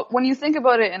watch. But when you think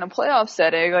about it in a playoff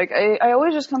setting, like I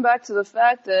always just come back to the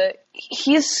fact that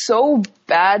he's so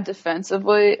bad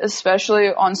defensively,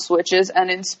 especially on switches and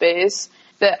in space,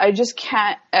 that I just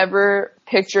can't ever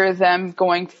picture them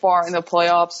going far in the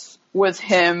playoffs with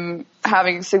him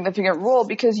having a significant role,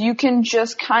 because you can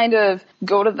just kind of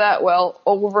go to that well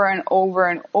over and over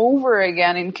and over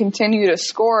again and continue to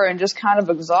score and just kind of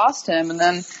exhaust him.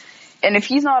 And if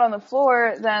he's not on the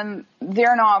floor, then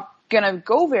they're not going to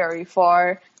go very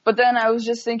far. But then I was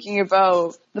just thinking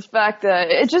about the fact that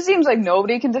it just seems like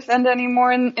nobody can defend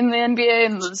anymore in the NBA,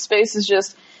 and the space has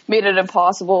just made it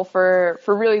impossible for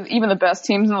really even the best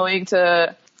teams in the league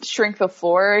to shrink the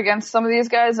floor against some of these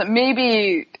guys. And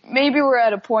maybe we're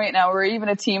at a point now where even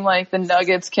a team like the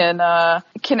Nuggets can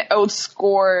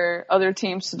outscore other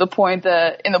teams to the point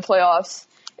that in the playoffs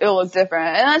it'll look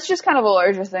different. And that's just kind of a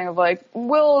larger thing of like,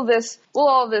 will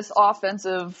all this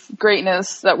offensive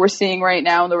greatness that we're seeing right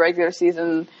now in the regular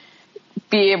season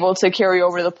be able to carry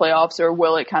over to the playoffs, or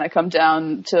will it kind of come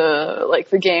down to like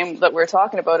the game that we're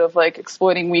talking about of like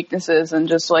exploiting weaknesses and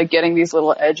just like getting these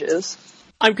little edges?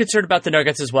 I'm concerned about the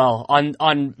Nuggets as well,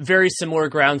 on very similar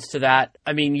grounds to that.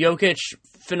 I mean, Jokic,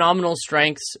 phenomenal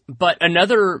strengths, but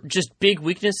another just big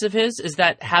weakness of his is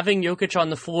that having Jokic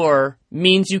on the floor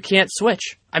means you can't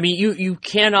switch. I mean, you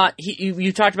cannot.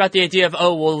 You talked about the idea of,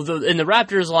 in the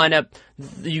Raptors lineup,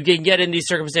 you can get in these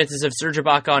circumstances of Serge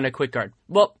Ibaka on a quick guard.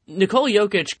 Well, Nikola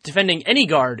Jokic defending any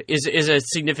guard is a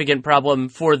significant problem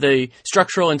for the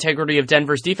structural integrity of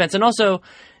Denver's defense, and also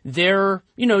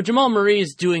Jamal Murray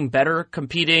is doing better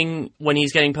competing when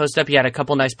he's getting post up. He had a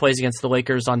couple nice plays against the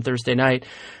Lakers on Thursday night,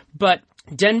 but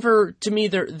Denver, to me,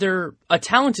 they're a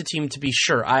talented team, to be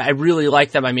sure. I really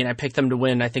like them. I mean, I picked them to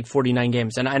win, I think, 49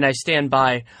 games, and I stand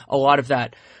by a lot of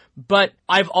that. But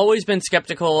I've always been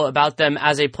skeptical about them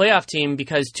as a playoff team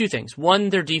because two things. One,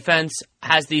 their defense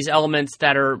has these elements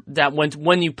that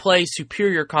when you play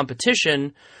superior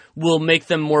competition will make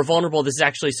them more vulnerable. This is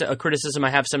actually a criticism I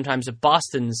have sometimes of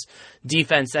Boston's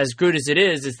defense, as good as it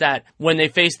is that when they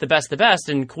face the best,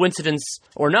 and coincidence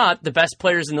or not, the best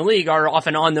players in the league are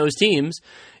often on those teams,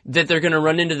 that they're going to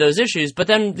run into those issues. But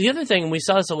then the other thing, and we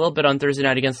saw this a little bit on Thursday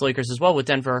night against the Lakers as well with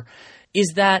Denver,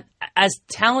 is that as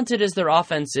talented as their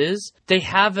offense is, they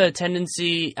have a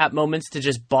tendency at moments to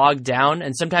just bog down,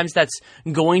 and sometimes that's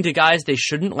going to guys they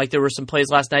shouldn't. Like there were some plays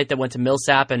last night that went to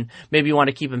Millsap, and maybe you want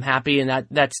to keep him happy, and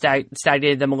that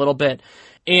stagnated them a little bit.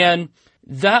 And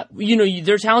that,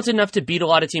 they're talented enough to beat a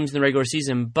lot of teams in the regular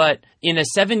season, but in a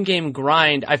 7-game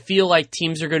grind, I feel like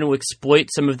teams are going to exploit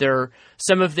some of their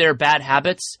bad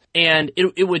habits, and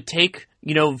it would take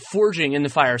forging in the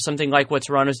fire, something like what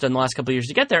Toronto's done the last couple of years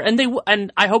to get there.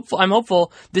 And I'm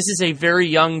hopeful this is a very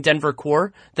young Denver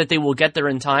core that they will get there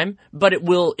in time, but it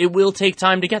will take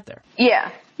time to get there.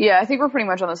 Yeah, I think we're pretty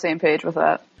much on the same page with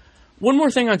that. One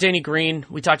more thing on Danny Green.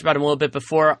 We talked about him a little bit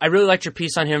before. I really liked your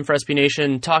piece on him for SB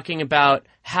Nation, talking about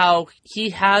how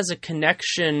he has a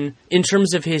connection in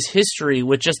terms of his history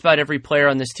with just about every player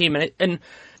on this team. And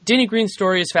Danny Green's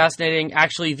story is fascinating.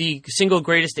 Actually, the single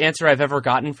greatest answer I've ever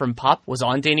gotten from Pop was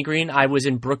on Danny Green. I was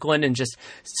in Brooklyn and just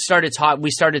we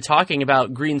started talking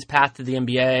about Green's path to the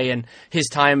NBA and his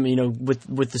time,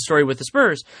 with the story with the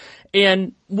Spurs.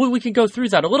 And we can go through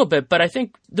that a little bit, but I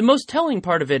think the most telling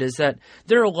part of it is that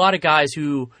there are a lot of guys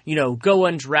who, go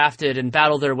undrafted and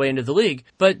battle their way into the league.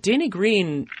 But Danny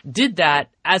Green did that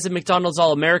as a McDonald's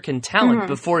All-American talent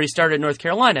before he started at North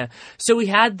Carolina. So he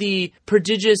had the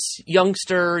prodigious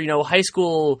youngster, high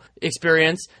school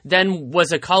experience, then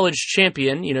was a college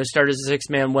champion, started as a sixth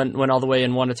man, went all the way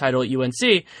and won a title at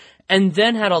UNC, and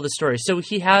then had all the stories. So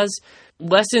he has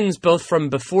lessons both from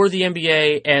before the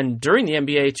NBA and during the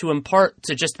NBA to impart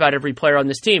to just about every player on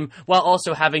this team, while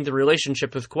also having the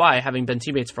relationship with Kawhi, having been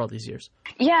teammates for all these years.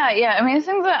 Yeah. I mean, the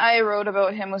thing that I wrote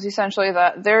about him was essentially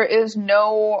that there is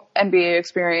no NBA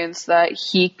experience that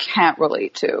he can't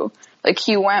relate to. Like,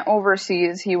 he went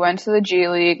overseas, he went to the G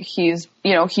League, he's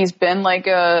been like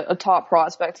a top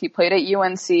prospect. He played at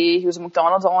UNC, he was a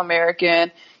McDonald's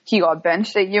All-American. He got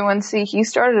benched at UNC. He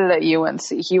started at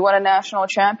UNC. He won a national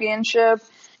championship,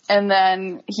 and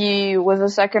then he was a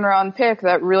second-round pick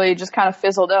that really just kind of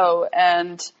fizzled out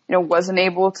and, wasn't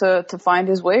able to find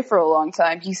his way for a long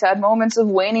time. He's had moments of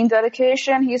waning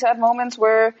dedication. He's had moments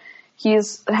where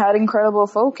he's had incredible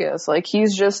focus. Like,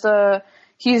 he's just a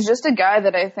guy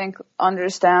that I think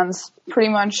understands pretty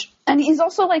much, and he's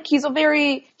also like, he's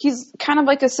kind of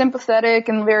like a sympathetic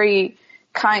and very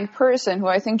kind person who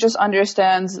I think just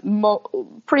understands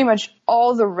pretty much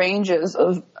all the ranges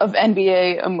of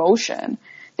NBA emotion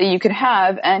that you could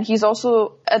have. And he's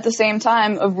also, at the same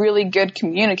time, a really good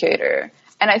communicator.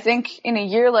 And I think in a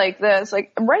year like this,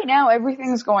 like right now,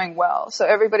 everything's going well. So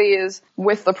everybody is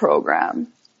with the program.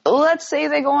 Let's say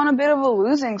they go on a bit of a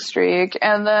losing streak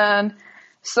and then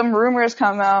some rumors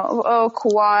come out,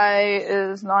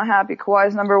 Kawhi is not happy.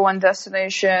 Kawhi's number one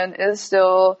destination is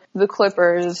still the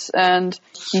Clippers, and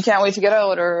he can't wait to get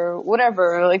out or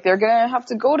whatever. Like, they're going to have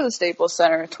to go to the Staples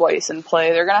Center twice and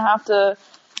play. They're going to have to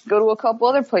go to a couple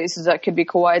other places that could be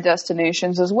Kawhi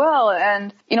destinations as well.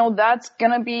 And, that's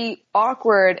going to be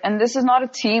awkward. And this is not a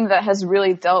team that has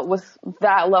really dealt with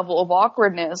that level of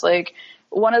awkwardness. Like,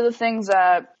 one of the things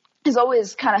that has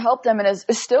always kind of helped them and is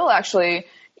still actually,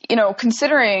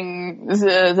 considering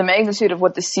the magnitude of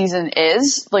what the season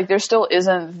is, like, there still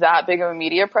isn't that big of a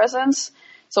media presence.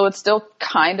 So it's still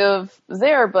kind of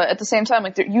there, but at the same time,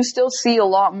 like, you still see a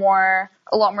lot more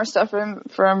stuff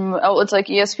from outlets like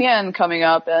ESPN coming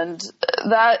up, and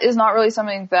that is not really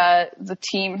something that the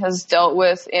team has dealt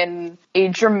with in a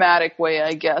dramatic way,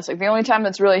 I guess. Like, the only time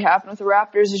that's really happened with the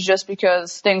Raptors is just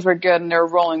because things were good and they're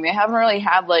rolling. They haven't really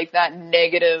had like that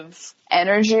negative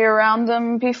energy around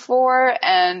them before,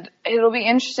 and it'll be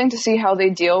interesting to see how they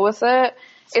deal with it.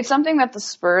 It's something that the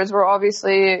Spurs were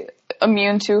obviously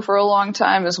immune to for a long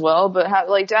time as well, but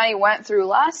like Danny went through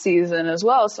last season as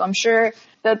well, so I'm sure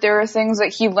that there are things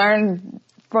that he learned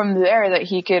from there that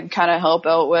he could kind of help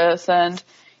out with. And,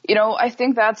 I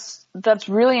think that's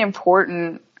really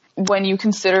important when you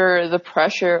consider the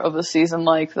pressure of a season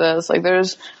like this. Like,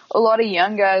 there's a lot of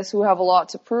young guys who have a lot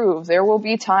to prove. There will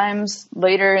be times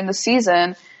later in the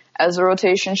season, as the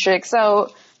rotation shakes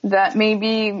out, that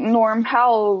maybe Norm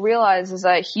Powell realizes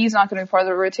that he's not going to be part of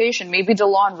the rotation. Maybe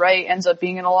DeLon Wright ends up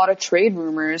being in a lot of trade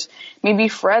rumors. Maybe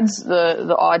Fred's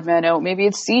the odd man out. Maybe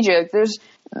it's CJ. There's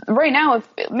right now, I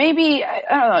don't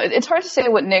know. It's hard to say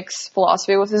what Nick's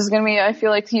philosophy with this is going to be. I feel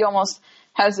like he almost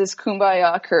has this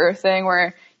Kumbaya Kerr thing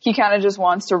where he kind of just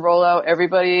wants to roll out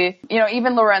everybody.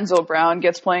 Even Lorenzo Brown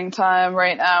gets playing time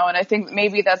right now, and I think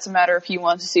maybe that's a matter if he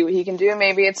wants to see what he can do.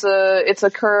 Maybe it's a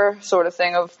Kerr sort of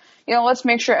thing of, let's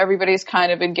make sure everybody's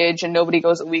kind of engaged and nobody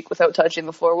goes a week without touching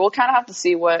the floor. We'll kind of have to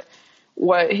see what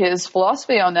his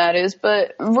philosophy on that is.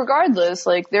 But regardless,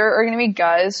 like, there are going to be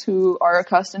guys who are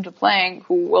accustomed to playing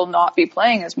who will not be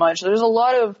playing as much. There's a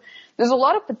lot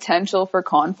of potential for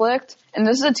conflict. And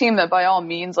this is a team that, by all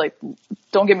means, like,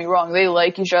 don't get me wrong, they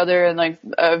like each other. And like,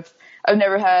 I've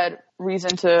never had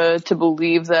reason to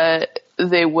believe that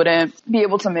they wouldn't be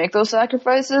able to make those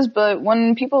sacrifices. But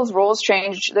when people's roles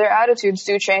change, their attitudes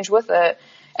do change with it.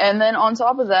 And then on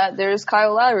top of that, there's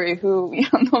Kyle Lowry, who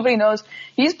nobody knows.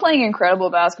 He's playing incredible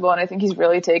basketball, and I think he's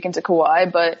really taken to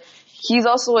Kawhi. But he's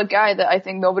also a guy that I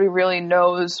think nobody really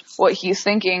knows what he's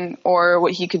thinking or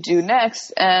what he could do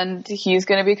next. And he's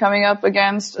going to be coming up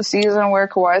against a season where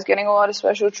Kawhi's getting a lot of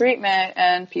special treatment,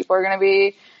 and people are going to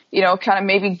be, kind of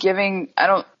maybe giving.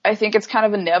 I think it's kind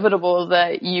of inevitable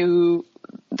that you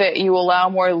allow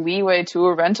more leeway to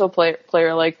a rental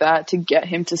player like that to get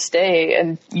him to stay,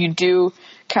 and you do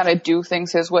kind of do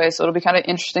things his way. So it'll be kind of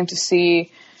interesting to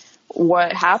see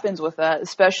what happens with that,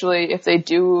 especially if they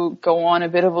do go on a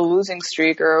bit of a losing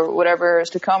streak or whatever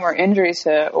is to come, or injuries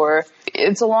hit, or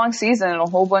it's a long season and a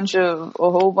whole bunch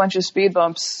of speed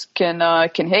bumps can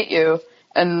hit you.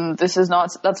 And that's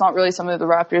not really something that the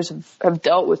Raptors have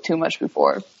dealt with too much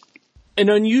before. An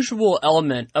unusual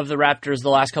element of the Raptors the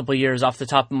last couple of years, off the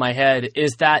top of my head,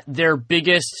 is that their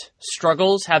biggest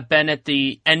struggles have been at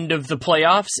the end of the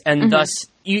playoffs, and thus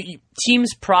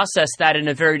teams process that in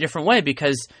a very different way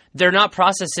because they're not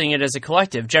processing it as a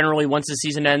collective. Generally, once the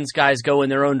season ends, guys go in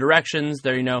their own directions.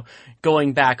 They're,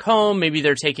 going back home. Maybe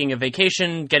they're taking a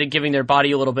vacation, giving their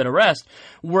body a little bit of rest.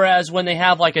 Whereas when they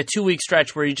have like a 2-week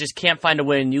stretch where you just can't find a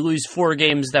win, you lose 4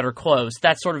 games that are close,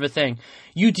 that sort of a thing.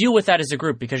 You deal with that as a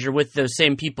group because you're with those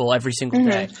same people every single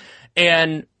day.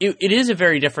 And it is a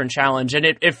very different challenge, and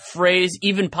it frays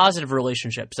even positive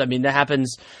relationships. I mean, that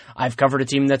happens. I've covered a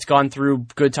team that's gone through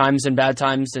good times and bad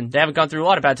times, and they haven't gone through a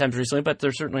lot of bad times recently, but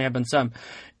there certainly have been some.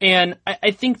 And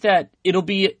I think that it'll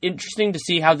be interesting to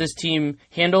see how this team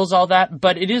handles all that,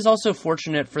 but it is also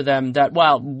fortunate for them that,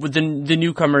 with the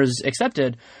newcomers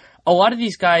accepted, a lot of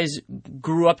these guys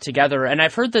grew up together, and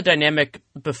I've heard the dynamic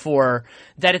before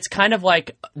that it's kind of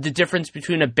like the difference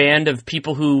between a band of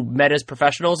people who met as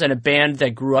professionals and a band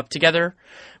that grew up together,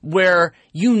 where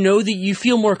that you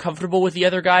feel more comfortable with the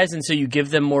other guys, and so you give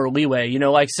them more leeway.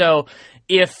 So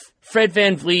if Fred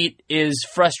VanVleet is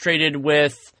frustrated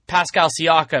with Pascal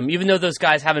Siakam, even though those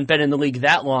guys haven't been in the league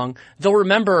that long, they'll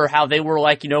remember how they were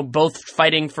both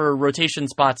fighting for rotation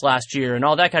spots last year and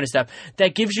all that kind of stuff.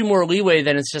 That gives you more leeway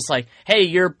than it's just like, hey,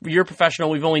 you're professional.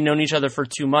 We've only known each other for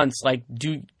 2 months.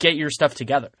 Get your stuff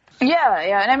together.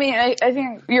 Yeah. And I mean, I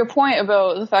think your point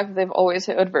about the fact that they've always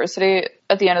hit adversity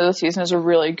at the end of the season is a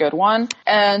really good one.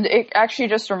 And it actually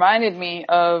just reminded me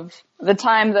of the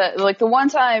time that, the one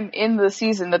time in the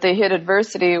season that they hit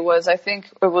adversity was, I think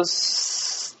it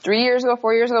was 3 years ago,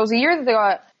 4 years ago. It was a year that they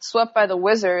got swept by the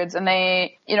Wizards, and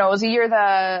it was a year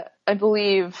that I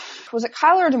believe, was it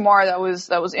Kyler or DeMar that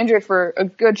was injured for a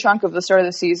good chunk of the start of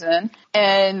the season,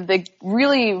 and they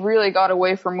really, really got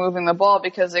away from moving the ball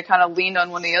because they kind of leaned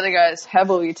on one of the other guys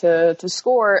heavily to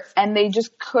score, and they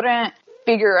just couldn't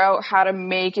figure out how to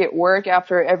make it work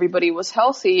after everybody was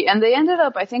healthy, and they ended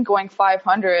up, I think, going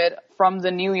 500 from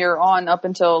the new year on up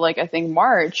until I think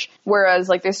March, whereas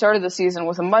they started the season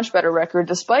with a much better record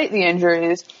despite the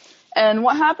injuries. And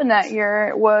what happened that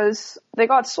year was they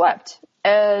got swept,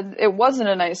 and it wasn't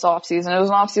a nice off season. It was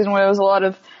an off season where there was a lot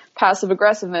of passive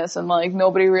aggressiveness, and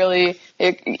nobody really,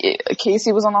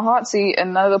 Casey was on the hot seat,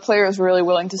 and none of the players were really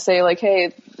willing to say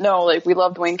hey, no, we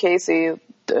love Dwayne Casey,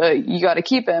 you got to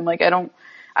keep him. I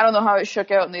don't know how it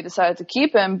shook out and they decided to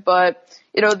keep him, but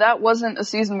that wasn't a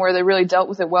season where they really dealt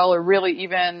with it well, or really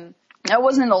even, I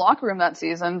wasn't in the locker room that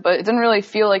season, but it didn't really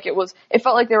feel like it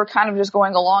felt like they were kind of just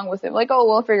going along with it. Oh,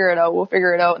 we'll figure it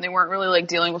out. And they weren't really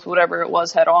dealing with whatever it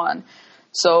was head on.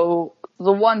 So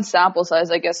the one sample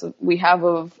size, I guess, we have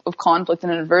of conflict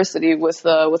and adversity with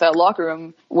that locker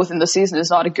room within the season is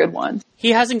not a good one.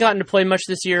 He hasn't gotten to play much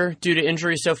this year due to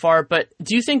injury so far, but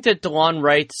do you think that DeLon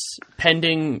Wright's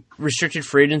pending restricted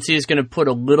free agency is going to put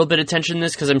a little bit of tension in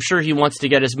this? Because I'm sure he wants to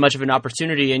get as much of an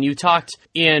opportunity. And you talked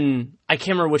in, I can't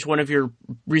remember which one of your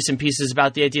recent pieces,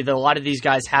 about the idea that a lot of these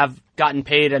guys have gotten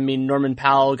paid. I mean, Norman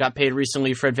Powell got paid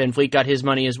recently. Fred VanVleet got his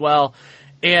money as well.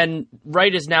 And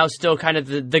Wright is now still kind of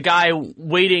the guy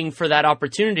waiting for that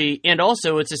opportunity. And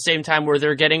also, it's the same time where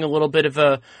they're getting a little bit of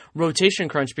a rotation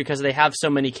crunch because they have so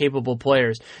many capable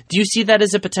players. Do you see that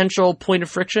as a potential point of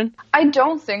friction? I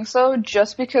don't think so,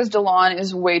 just because DeLon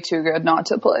is way too good not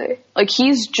to play.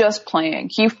 He's just playing.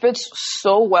 He fits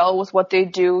so well with what they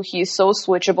do. He's so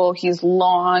switchable. He's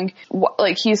long.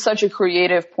 He's such a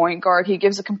creative point guard. He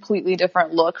gives a completely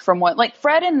different look from what,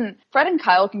 Fred and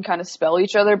Kyle can kind of spell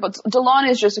each other, but DeLon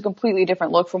is just a completely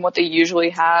different look from what they usually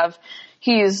have.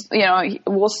 He's,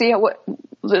 we'll see what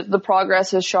the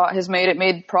progress his shot has made. It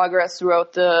made progress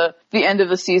throughout the end of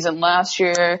the season last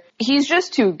year. He's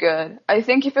just too good. I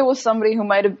think if it was somebody who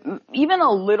might have even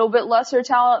a little bit lesser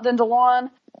talent than DeLon,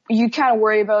 you kind of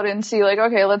worry about it and see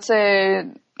okay, let's say,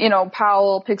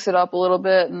 Powell picks it up a little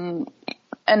bit and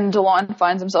DeLon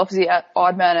finds himself as the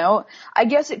odd man out. I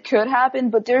guess it could happen,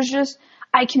 but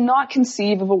I cannot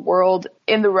conceive of a world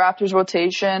in the Raptors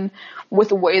rotation with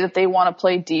the way that they want to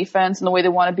play defense and the way they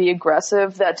want to be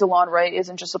aggressive that DeLon Wright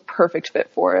isn't just a perfect fit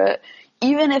for it.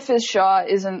 Even if his shot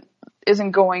isn't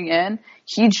going in,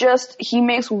 he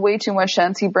makes way too much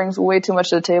sense. He brings way too much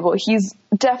to the table. He's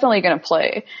definitely going to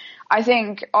play. I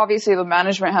think obviously the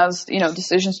management has,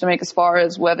 decisions to make as far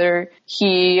as whether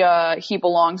he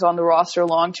belongs on the roster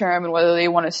long term and whether they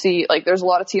want to see, there's a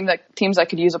lot of teams that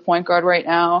could use a point guard right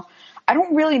now. I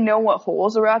don't really know what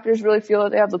holes the Raptors really feel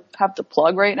that they have to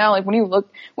plug right now. Like when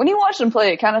you watch them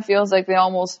play, it kind of feels like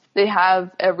they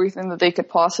have everything that they could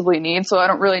possibly need. So I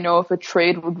don't really know if a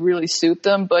trade would really suit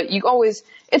them, but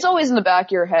it's always in the back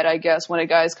of your head, I guess, when a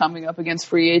guy's coming up against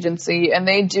free agency, and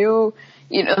they do,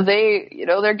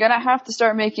 they're going to have to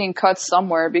start making cuts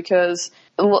somewhere because,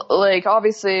 like,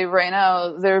 obviously right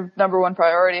now their number one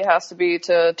priority has to be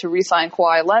to re-sign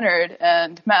Kawhi Leonard,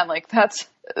 and man, like that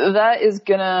is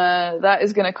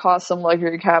gonna cause some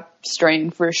luxury cap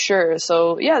strain for sure.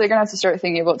 So yeah, they're gonna have to start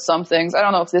thinking about some things. I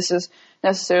don't know if this is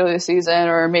necessarily the season,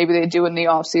 or maybe they do in the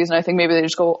off season. I think maybe they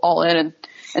just go all in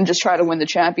and just try to win the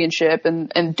championship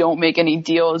and don't make any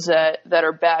deals that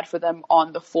are bad for them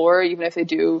on the floor, even if they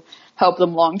do help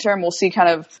them long term. We'll see kind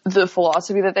of the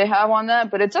philosophy that they have on that,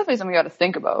 but it's definitely something you got to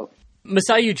think about.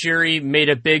 Masai Ujiri made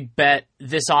a big bet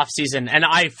this offseason, and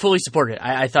I fully support it.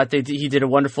 I thought he did a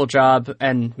wonderful job,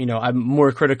 and I'm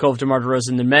more critical of DeMar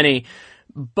DeRozan than many.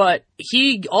 But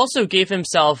he also gave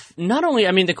himself not only,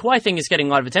 the Kawhi thing is getting a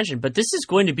lot of attention, but this is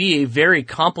going to be a very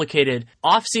complicated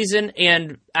offseason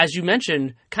and, as you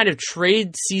mentioned, kind of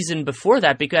trade season before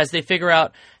that, because they figure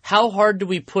out how hard do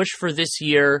we push for this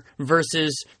year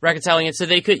versus reconciling it. So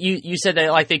they could, you said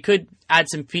that they could add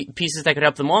some pieces that could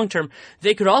help them long term.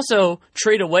 They could also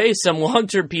trade away some long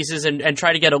term pieces and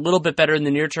try to get a little bit better in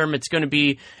the near term. It's going to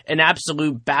be an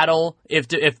absolute battle if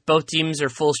both teams are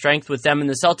full strength with them and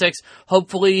the Celtics.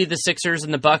 Hopefully the Sixers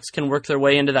and the Bucks can work their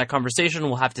way into that conversation.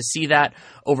 We'll have to see that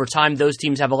over time. Those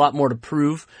teams have a lot more to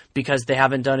prove because they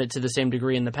haven't done it to the same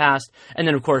degree in the past. And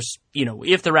then, of course,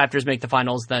 if the Raptors make the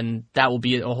finals, then that will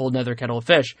be a whole nother kettle of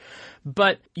fish.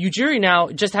 But Ujiri now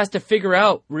just has to figure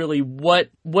out really what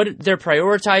they're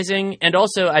prioritizing, and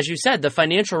also, as you said, the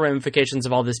financial ramifications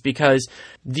of all this, because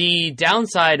the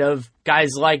downside of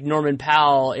guys like Norman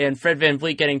Powell and Fred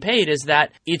VanVleet getting paid is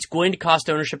that it's going to cost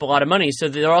ownership a lot of money. So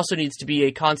there also needs to be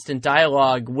a constant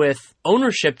dialogue with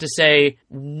ownership to say,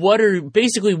 what are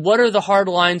the hard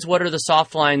lines, what are the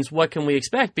soft lines, what can we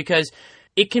expect? Because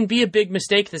it can be a big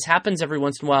mistake. This happens every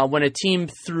once in a while when a team,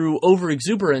 through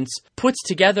overexuberance, puts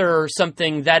together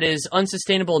something that is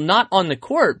unsustainable, not on the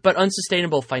court, but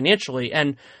unsustainable financially.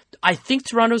 And I think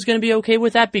Toronto's going to be okay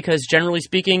with that because, generally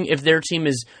speaking, if their team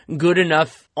is good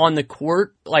enough on the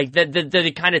court, like that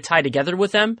they kind of tie together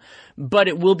with them. But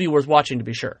it will be worth watching to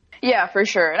be sure. Yeah, for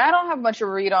sure. And I don't have much of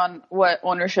a read on what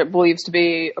ownership believes to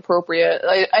be appropriate.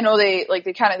 I know they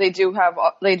do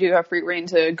have free reign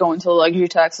to go into the luxury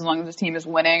tax as long as the team is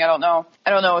winning. I don't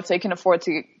know if they can afford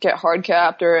to get hard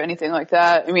capped or anything like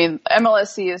that.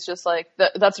 MLSC is just like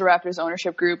that's the Raptors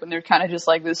ownership group, and they're kind of just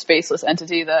like this faceless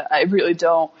entity that I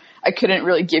couldn't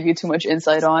really give you too much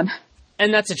insight on.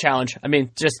 And that's a challenge.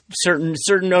 Just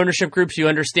certain ownership groups, you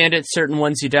understand it, certain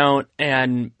ones you don't,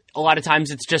 and a lot of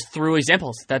times it's just through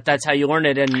examples. That's how you learn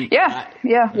it. And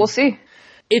we'll see.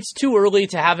 It's too early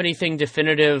to have anything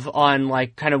definitive on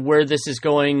kind of where this is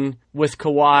going with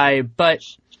Kawhi, but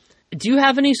do you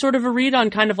have any sort of a read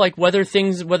on kind of whether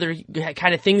things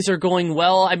are going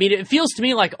well? It feels to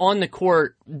me like on the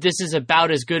court, this is about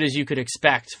as good as you could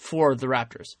expect for the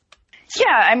Raptors.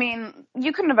 Yeah,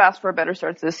 you couldn't have asked for a better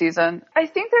start to the season. I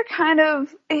think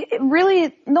they're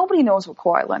really, nobody knows what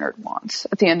Kawhi Leonard wants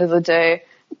at the end of the day.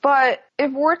 But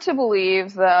if we're to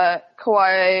believe that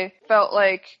Kawhi felt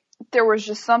like there was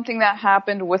just something that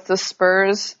happened with the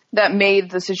Spurs that made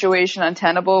the situation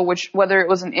untenable, whether it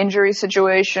was an injury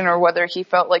situation or whether he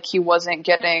felt like he wasn't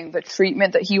getting the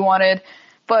treatment that he wanted.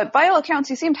 But by all accounts,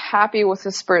 he seemed happy with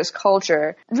the Spurs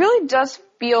culture. It really does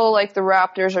feel like the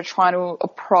Raptors are trying to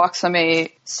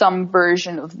approximate some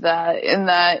version of that, in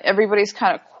that everybody's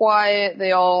kind of quiet.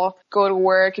 They all go to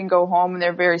work and go home, and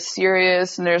they're very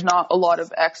serious, and there's not a lot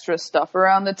of extra stuff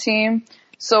around the team.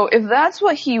 So if that's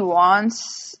what he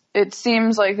wants, it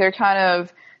seems like they're kind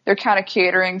of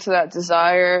catering to that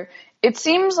desire. It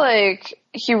seems like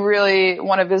he really,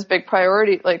 one of his big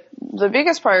priority, the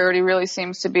biggest priority really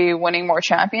seems to be winning more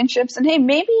championships. And hey,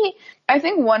 maybe I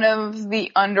think one of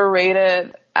the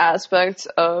underrated aspects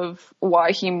of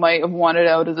why he might have wanted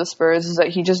out of the Spurs is that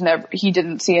he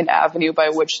didn't see an avenue by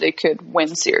which they could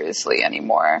win seriously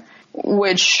anymore,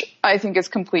 which I think is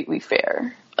completely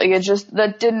fair.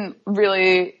 That didn't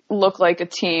really look like a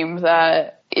team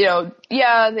that,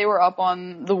 they were up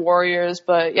on the Warriors,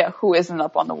 but who isn't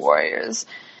up on the Warriors?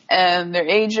 And they're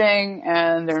aging,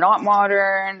 and they're not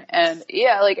modern, and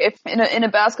if in a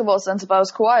basketball sense, if I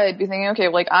was Kawhi, I'd be thinking, okay,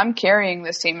 I'm carrying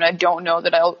this team, and I don't know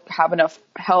that I'll have enough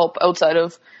help outside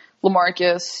of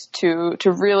LaMarcus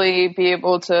to really be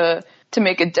able to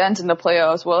make a dent in the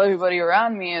playoffs while everybody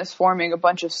around me is forming a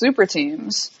bunch of super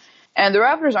teams. And the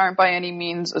Raptors aren't by any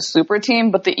means a super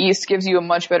team, but the East gives you a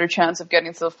much better chance of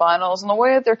getting to the finals. And the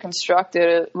way that they're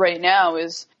constructed right now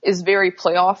is very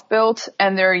playoff built,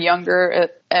 and they're younger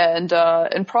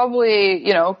and probably,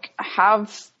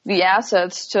 have the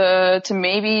assets to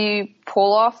maybe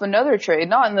pull off another trade.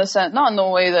 Not in the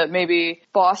way that maybe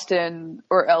Boston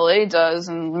or LA does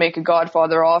and make a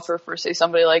Godfather offer for, say,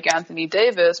 somebody like Anthony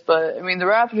Davis. But I mean, the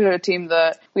Raptors are a team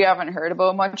that we haven't heard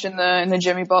about much in the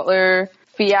Jimmy Butler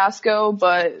fiasco,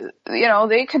 but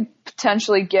they could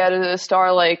potentially get a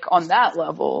star like on that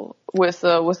level with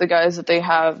the guys that they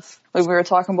have. Like we were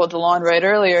talking about DeLon Wright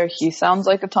earlier, he sounds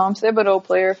like a Tom Thibodeau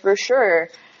player for sure.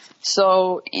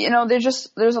 So,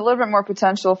 there's a little bit more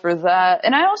potential for that.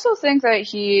 And I also think that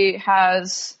he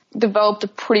has developed a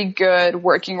pretty good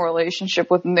working relationship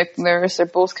with Nick Nurse. They're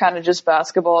both kind of just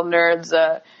basketball nerds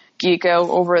that geek out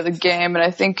over the game. And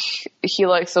I think he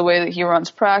likes the way that he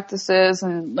runs practices.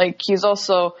 And he's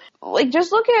also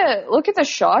just look at the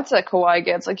shots that Kawhi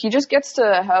gets. He just gets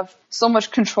to have so much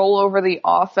control over the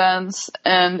offense,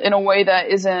 and in a way that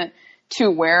isn't too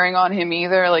wearing on him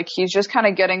either. He's just kind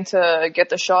of getting to get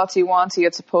the shots he wants. He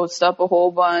gets to post up a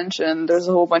whole bunch, and there's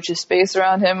a whole bunch of space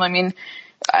around him. I mean,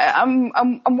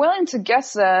 I'm willing to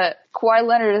guess that Kawhi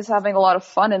Leonard is having a lot of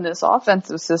fun in this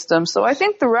offensive system. So I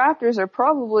think the Raptors are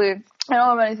probably, I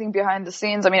don't have anything behind the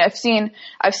scenes. I mean, I've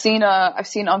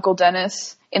seen Uncle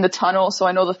Dennis in the tunnel, so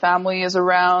I know the family is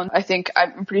around.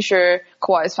 I'm pretty sure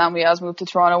Kawhi's family has moved to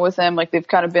Toronto with him. They've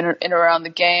kind of been in and around the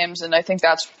games, and I think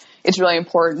it's really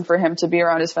important for him to be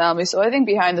around his family. So I think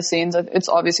behind the scenes, it's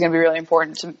obviously going to be really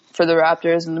important for the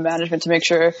Raptors and the management to make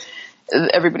sure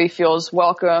everybody feels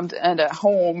welcomed and at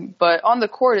home. But on the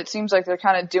court, it seems like they're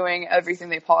kind of doing everything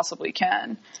they possibly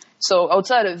can. So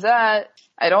outside of that,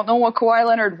 I don't know what Kawhi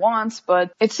Leonard wants,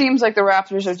 but it seems like the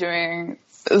Raptors are doing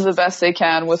the best they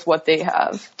can with what they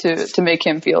have to make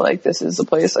him feel like this is a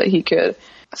place that he could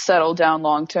settle down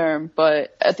long term.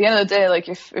 But at the end of the day,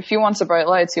 if he wants the bright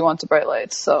lights, he wants the bright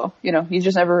lights. So, you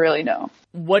just never really know.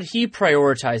 What he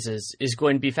prioritizes is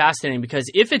going to be fascinating, because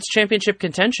if it's championship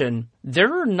contention,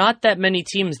 there are not that many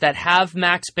teams that have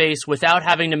max space without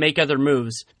having to make other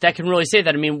moves that can really say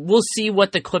that. I mean, we'll see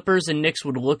what the Clippers and Knicks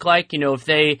would look like. If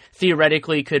they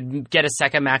theoretically could get a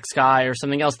second max guy or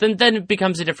something else, then it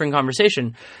becomes a different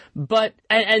conversation. But,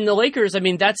 and the Lakers, I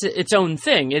mean, that's its own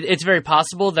thing. It's very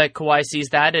possible that Kawhi sees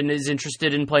that and is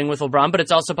interested in playing with LeBron, but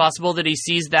it's also possible that he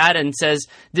sees that and says,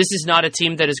 this is not a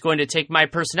team that is going to take my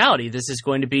personality. This is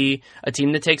going to be a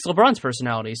team that takes LeBron's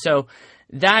personality. So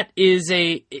that is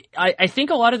I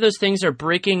think a lot of those things are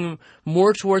breaking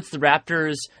more towards the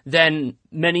Raptors than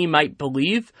many might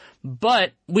believe,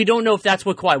 but we don't know if that's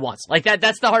what Kawhi wants.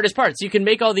 That's the hardest part. So you can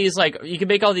make all these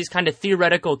kind of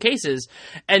theoretical cases,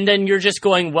 and then you're just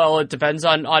going, well, it depends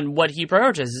on what he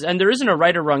prioritizes. And there isn't a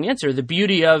right or wrong answer. The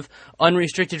beauty of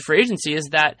unrestricted free agency is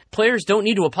that players don't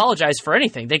need to apologize for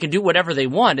anything. They can do whatever they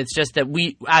want. It's just that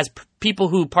we, as people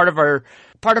who part of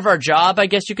our job, I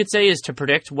guess you could say, is to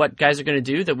predict what guys are going to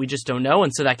do, that we just don't know,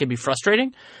 and so that can be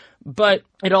frustrating. But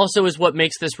it also is what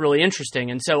makes this really interesting.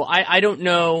 And so I don't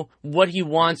know what he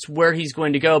wants, where he's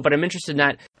going to go, but I'm interested in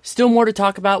that. Still more to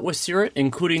talk about with Seerat,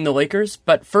 including the Lakers,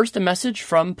 but first a message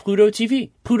from Pluto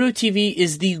TV. Pluto TV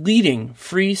is the leading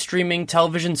free streaming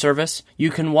television service.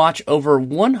 You can watch over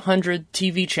 100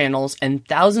 TV channels and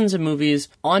thousands of movies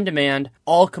on demand,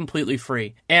 all completely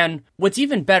free. And what's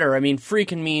even better, I mean, free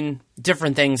can mean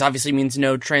different things, obviously means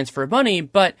no transfer of money,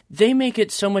 but they make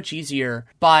it so much easier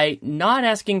by not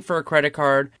asking for a credit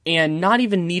card and not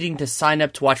even needing to sign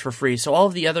up to watch for free. So all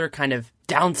of the other kind of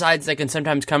downsides that can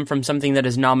sometimes come from something that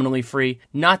is nominally free,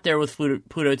 not there with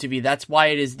Pluto TV. That's why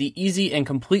it is the easy and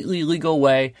completely legal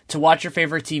way to watch your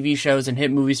favorite TV shows and hit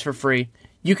movies for free.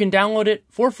 You can download it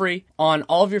for free on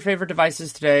all of your favorite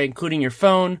devices today, including your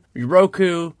phone, your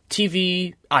Roku,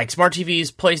 TV, like smart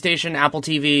TVs, PlayStation, Apple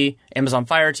TV, Amazon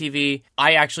Fire TV.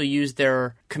 I actually used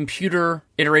their computer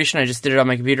iteration. I just did it on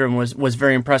my computer and was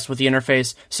very impressed with the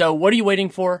interface. So what are you waiting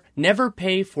for? Never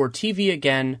pay for TV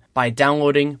again by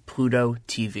downloading Pluto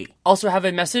TV. Also have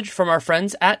a message from our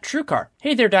friends at TrueCar.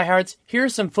 Hey there, diehards. Here are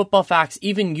some football facts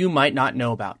even you might not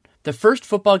know about. The first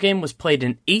football game was played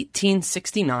in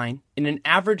 1869. In an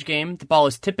average game, the ball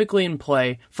is typically in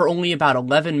play for only about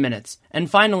 11 minutes.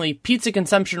 And finally, pizza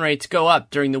consumption rates go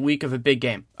up during the week of a big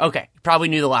game. Okay, you probably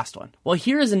knew the last one. Well,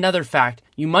 here is another fact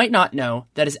you might not know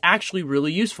that is actually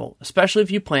really useful, especially if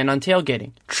you plan on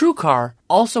tailgating. TrueCar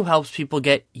also helps people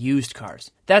get used cars.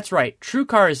 That's right,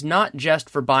 TrueCar is not just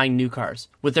for buying new cars.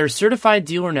 With their certified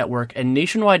dealer network and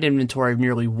nationwide inventory of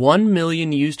nearly 1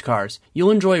 million used cars,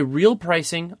 you'll enjoy real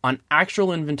pricing on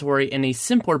actual inventory and a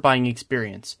simpler buying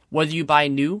experience. Whether you buy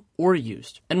new or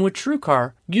used. And with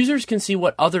TrueCar, users can see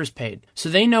what others paid, so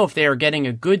they know if they are getting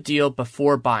a good deal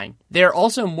before buying. They are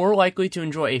also more likely to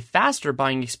enjoy a faster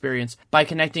buying experience by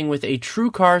connecting with a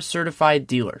TrueCar certified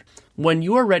dealer. When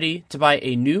you are ready to buy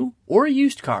a new or a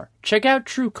used car, check out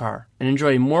TrueCar and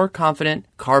enjoy a more confident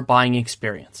car buying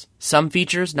experience. Some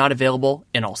features not available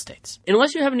in all states.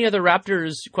 Unless you have any other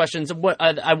Raptors questions,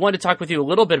 I want to talk with you a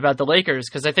little bit about the Lakers,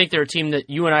 because I think they're a team that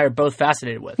you and I are both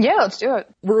fascinated with. Yeah, let's do it.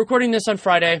 We're recording this on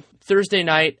Friday. Thursday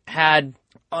night had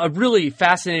a really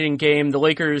fascinating game. The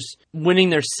Lakers winning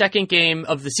their second game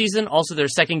of the season, also their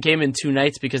second game in 2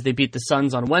 nights because they beat the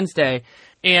Suns on Wednesday.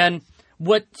 And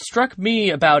what struck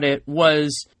me about it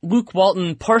was Luke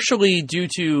Walton, partially due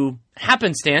to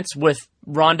happenstance with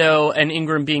Rondo and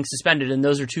Ingram being suspended, and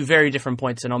those are 2 very different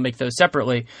points, and I'll make those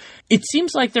separately. It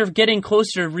seems like they're getting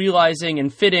closer to realizing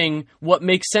and fitting what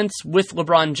makes sense with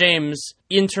LeBron James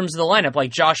in terms of the lineup.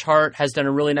 Like Josh Hart has done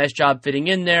a really nice job fitting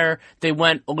in there. They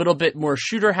went a little bit more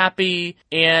shooter happy,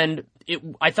 and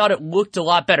I thought it looked a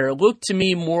lot better. It looked to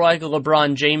me more like a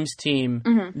LeBron James team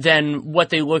than what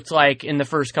they looked like in the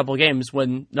first couple games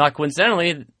when, not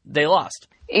coincidentally, they lost.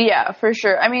 Yeah, for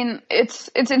sure. I mean, it's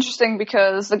interesting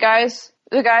because the guys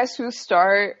who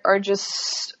start are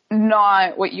just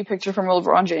not what you picture from a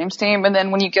LeBron James team. And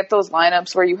then when you get those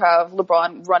lineups where you have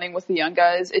LeBron running with the young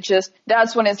guys,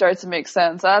 that's when it starts to make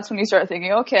sense. That's when you start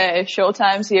thinking, okay,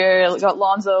 Showtime's here. We got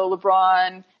Lonzo,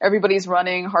 LeBron, everybody's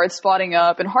running, Hart spotting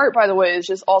up. And Hart, by the way, is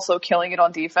just also killing it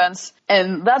on defense.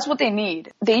 And that's what they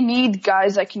need. They need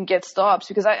guys that can get stops,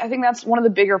 because I think that's one of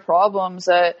the bigger problems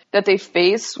that they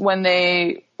face when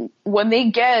they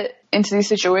get into these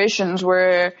situations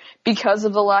where, because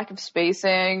of the lack of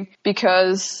spacing,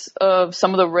 because of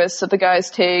some of the risks that the guys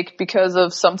take, because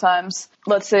of sometimes,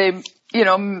 let's say,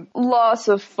 loss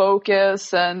of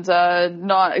focus and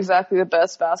not exactly the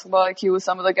best basketball IQ with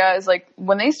some of the guys, like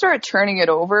when they start turning it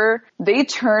over, they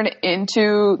turn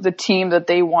into the team that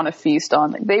they want to feast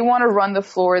on. Like, they want to run the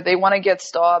floor, they want to get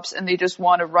stops, and they just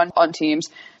want to run on teams.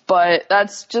 But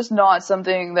that's just not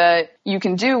something that you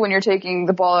can do when you're taking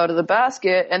the ball out of the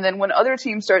basket. And then when other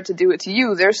teams start to do it to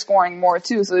you, they're scoring more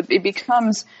too. So it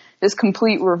becomes this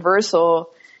complete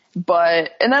reversal.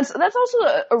 And that's also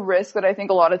a risk that I think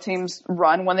a lot of teams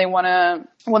run when they want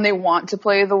to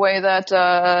play the way that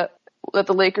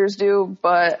the Lakers do.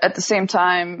 But at the same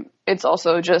time, it's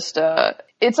also just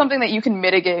it's something that you can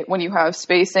mitigate when you have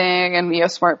spacing and you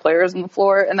have smart players on the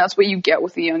floor, and that's what you get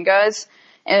with the young guys.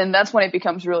 And that's when it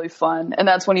becomes really fun. And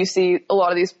that's when you see a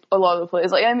lot of the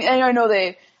plays. Like, I mean, I know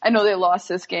they lost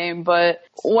this game, but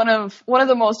one of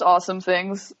the most awesome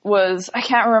things was, I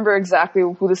can't remember exactly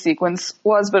who the sequence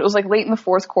was, but it was like late in the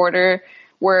fourth quarter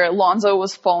where Lonzo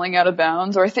was falling out of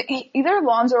bounds, or I think either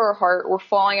Lonzo or Hart were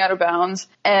falling out of bounds,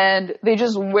 and they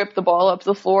just whipped the ball up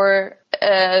the floor,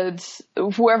 and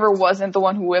whoever wasn't the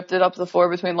one who whipped it up the floor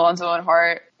between Lonzo and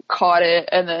Hart caught it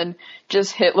and then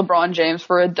just hit LeBron James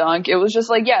for a dunk. It was just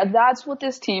like, yeah, that's what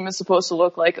this team is supposed to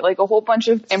look like a whole bunch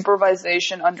of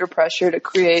improvisation under pressure to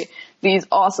create these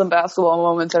awesome basketball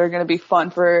moments that are going to be fun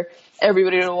for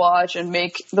everybody to watch and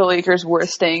make the Lakers worth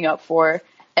staying up for.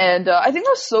 And I think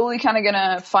they're slowly kind of going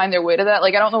to find their way to that.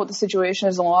 Like, I don't know what the situation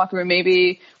is in the locker room.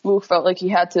 Maybe Luke felt like he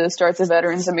had to start the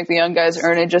veterans and make the young guys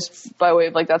earn it just by way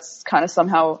of, like, that's kind of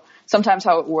sometimes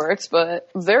how it works, but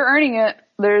they're earning it.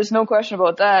 There's no question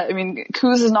about that. I mean,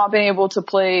 Kuz has not been able to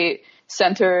play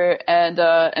center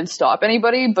and stop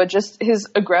anybody, but just his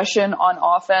aggression on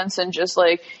offense and just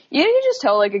like, you just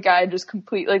tell like a guy just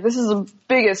complete, like, this is the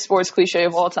biggest sports cliche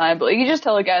of all time, but like, you just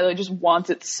tell a guy that just wants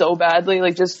it so badly,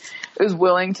 like just is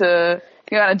willing to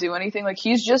kind of do anything. Like,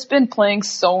 he's just been playing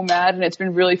so mad, and it's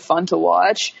been really fun to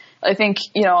watch. I think,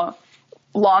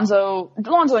 Lonzo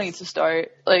needs to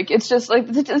start. Like, it's just like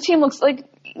the team looks like,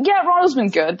 yeah, Rondo's been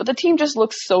good, but the team just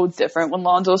looks so different when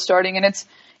Lonzo's starting, and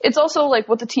it's also like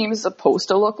what the team is supposed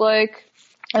to look like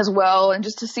as well. And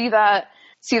just to see that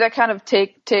kind of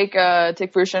take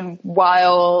fruition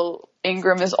while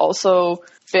Ingram has also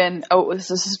been out with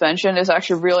the suspension is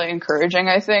actually really encouraging.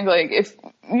 I think, like,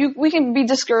 we can be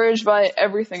discouraged by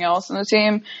everything else in the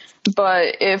team,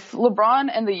 but if LeBron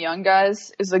and the young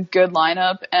guys is a good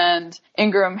lineup and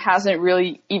Ingram hasn't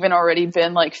really even already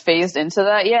been like phased into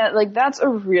that yet, like, that's a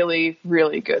really,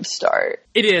 really good start.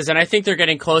 It is, and I think they're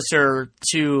getting closer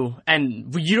to,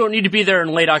 and you don't need to be there in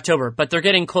late October, but they're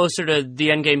getting closer to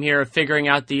the end game here of figuring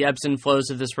out the ebbs and flows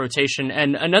of this rotation.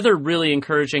 And another really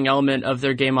encouraging element of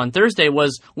their game on Thursday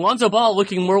was Lonzo Ball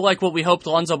looking more like what we hoped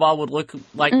Lonzo Ball would look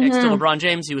like next to LeBron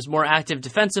James. He was more active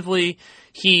defensively.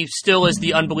 he still is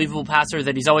the unbelievable passer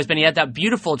that he's always been. He had that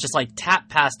beautiful just like tap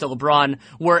pass to LeBron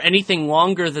where anything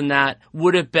longer than that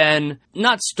would have been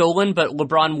not stolen, but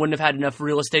LeBron wouldn't have had enough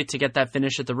real estate to get that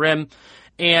finish at the rim.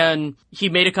 And he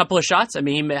made a couple of shots. I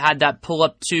mean, he had that pull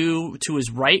up to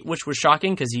his right, which was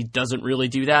shocking because he doesn't really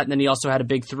do that. And then he also had a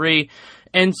big three.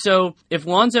 And so if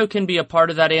Lonzo can be a part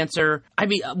of that answer, I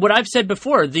mean, what I've said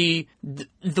before, the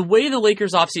way the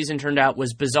Lakers offseason turned out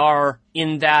was bizarre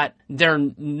in that they're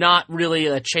not really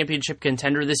a championship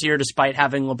contender this year despite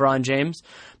having LeBron James.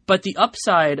 But the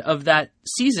upside of that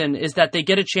season is that they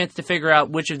get a chance to figure out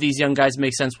which of these young guys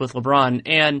make sense with LeBron.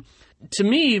 And to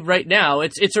me, right now,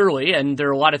 it's early, and there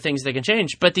are a lot of things that can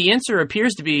change, but the answer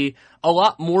appears to be a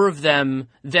lot more of them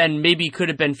than maybe could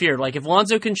have been feared. Like, if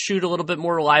Lonzo can shoot a little bit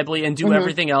more reliably and do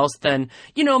everything else, then,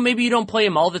 you know, maybe you don't play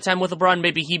him all the time with LeBron.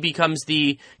 Maybe he becomes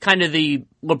the kind of the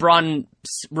LeBron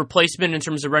replacement in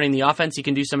terms of running the offense. He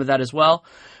can do some of that as well.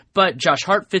 But Josh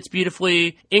Hart fits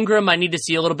beautifully. Ingram, I need to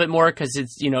see a little bit more because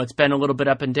it's been a little bit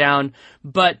up and down.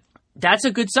 But that's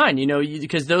a good sign,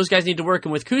 because those guys need to work.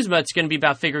 And with Kuzma, it's going to be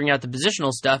about figuring out the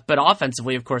positional stuff. But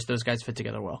offensively, of course, those guys fit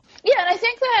together well. Yeah, and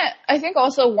I think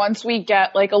also once we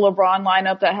get like a LeBron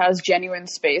lineup that has genuine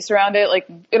space around it, like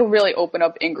it'll really open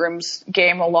up Ingram's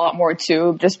game a lot more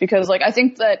too. Just because like I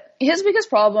think that his biggest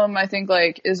problem, I think,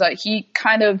 like is that he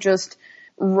kind of just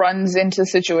runs into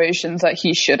situations that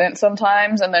he shouldn't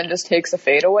sometimes, and then just takes a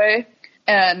fadeaway.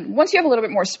 And once you have a little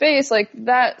bit more space, like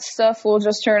that stuff will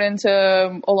just turn into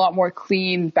a lot more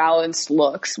clean, balanced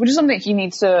looks, which is something he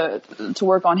needs to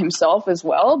work on himself as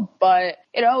well. But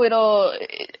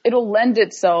it'll lend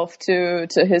itself to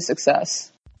his success.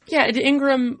 Yeah,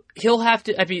 Ingram, he'll have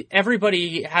to, I mean,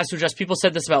 everybody has to adjust. People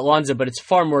said this about Lonzo, but it's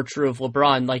far more true of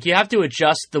LeBron. Like, you have to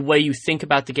adjust the way you think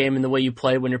about the game and the way you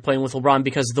play when you're playing with LeBron,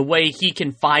 because the way he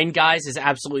can find guys is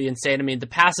absolutely insane. I mean, the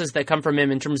passes that come from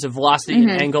him in terms of velocity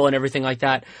and angle and everything like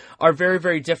that are very,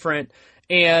 very different.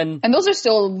 And those are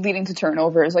still leading to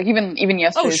turnovers, like even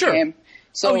yesterday's game.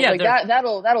 So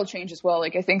that'll change as well.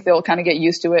 Like, I think they'll kind of get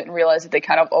used to it and realize that they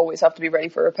kind of always have to be ready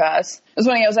for a pass. It was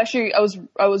funny.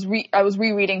 I was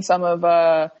rereading some of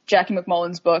Jackie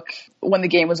McMullen's book When the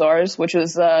Game Was Ours, which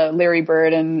was Larry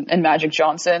Bird and Magic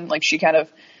Johnson. Like, she kind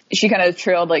of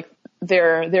trailed like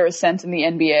their ascent in the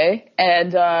NBA,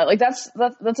 and like that's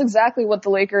exactly what the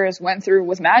Lakers went through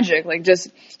with Magic. Like, just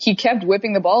he kept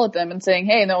whipping the ball at them and saying,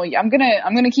 "Hey, no, I'm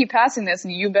gonna keep passing this,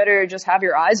 and you better just have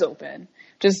your eyes open."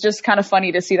 Just kind of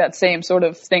funny to see that same sort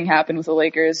of thing happen with the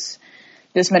Lakers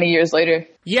this many years later.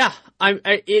 Yeah,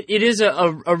 it is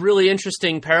a really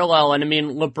interesting parallel. And I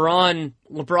mean, LeBron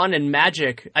and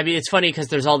Magic, I mean, it's funny because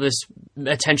there's all this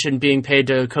attention being paid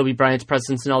to Kobe Bryant's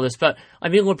presence and all this. But I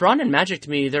mean, LeBron and Magic, to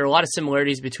me, there are a lot of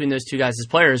similarities between those two guys as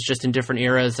players, just in different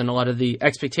eras and a lot of the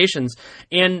expectations.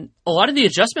 And a lot of the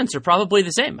adjustments are probably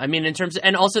the same. I mean, in terms of,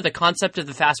 and also the concept of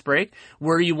the fast break,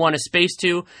 where you want a space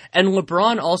to. And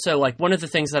LeBron also, like, one of the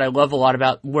things that I love a lot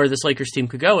about where this Lakers team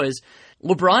could go is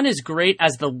LeBron is great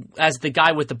as the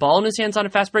guy with the ball in his hands on a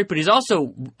fast break, but he's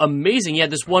also amazing. He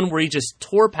had this one where he just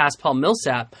tore past Paul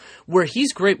Millsap, where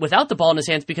he's great without the ball in his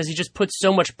hands because he just puts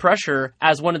so much pressure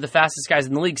as one of the fastest guys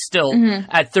in the league still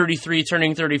at 33,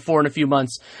 turning 34 in a few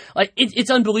months. Like, it's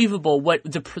unbelievable what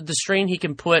the strain he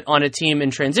can put on a team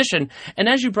in transition. And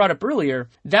as you brought up earlier,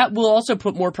 that will also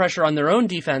put more pressure on their own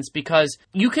defense because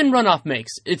you can run off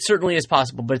makes. It certainly is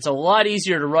possible, but it's a lot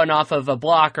easier to run off of a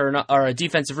block or a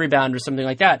defensive rebound or something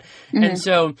like that. And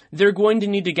so they're going to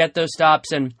need to get those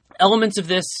stops, and elements of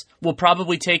this will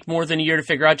probably take more than a year to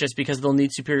figure out just because they'll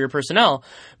need superior personnel.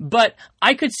 But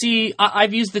I could see,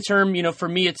 I've used the term, for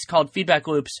me it's called feedback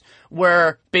loops,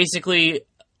 where basically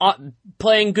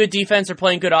playing good defense or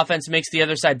playing good offense makes the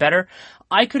other side better.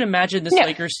 I could imagine this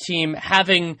Lakers team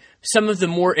having some of the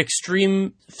more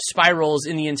extreme spirals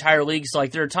in the entire league. So,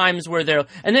 like, there are times where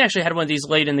and they actually had one of these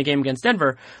late in the game against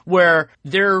Denver, where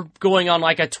they're going on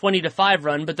like a 20-5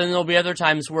 run, but then there'll be other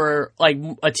times where like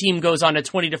a team goes on a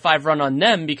 20-5 run on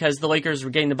them because the Lakers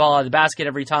were getting the ball out of the basket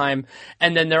every time,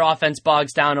 and then their offense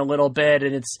bogs down a little bit,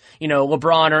 and it's,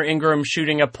 LeBron or Ingram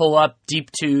shooting a pull-up deep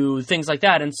to things like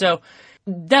that. And so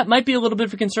that might be a little bit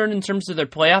of a concern in terms of their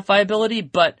playoff viability,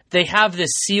 but they have this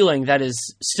ceiling that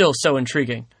is still so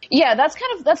intriguing. Yeah, that's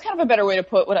kind of a better way to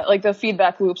put like the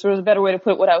feedback loops, or a better way to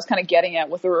put what I was kind of getting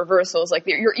at with the reversals. Like,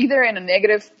 you're either in a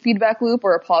negative feedback loop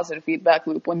or a positive feedback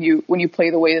loop when you play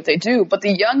the way that they do. But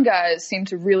the young guys seem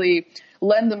to really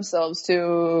lend themselves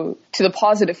to the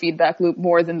positive feedback loop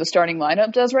more than the starting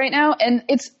lineup does right now. And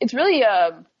it's really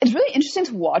interesting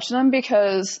to watch them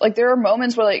because like there are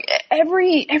moments where like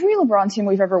every LeBron team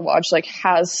we've ever watched like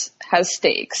has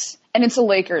stakes. And it's the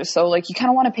Lakers, so like you kind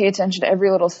of want to pay attention to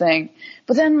every little thing.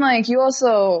 But then like I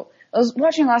was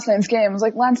watching last night's game. It was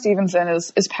like Lance Stevenson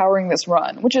is powering this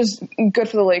run, which is good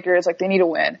for the Lakers. Like they need a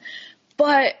win.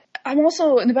 But I'm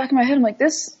also in the back of my head, I'm like,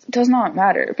 this does not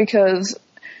matter because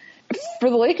for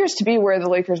the Lakers to be where the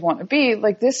Lakers want to be,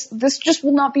 like this just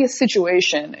will not be a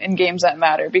situation in games that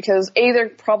matter because they're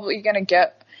probably going to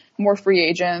get more free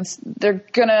agents. They're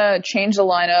going to change the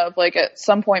lineup. Like at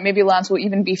some point, maybe Lance will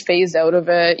even be phased out of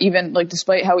it, even like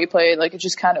despite how he played. Like it's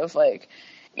just kind of like,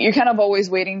 you're kind of always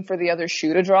waiting for the other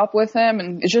shoe to drop with him.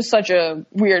 And it's just such a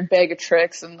weird bag of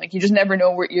tricks. And like, you just never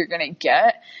know what you're going to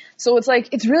get. So it's like,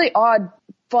 it's really odd.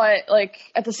 But like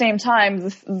at the same time,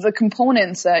 the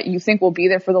components that you think will be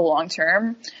there for the long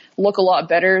term look a lot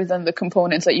better than the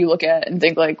components that you look at and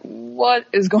think like, what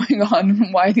is going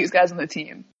on? Why are these guys on the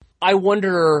team? I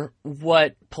wonder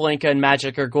what Pelinka and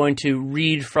Magic are going to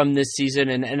read from this season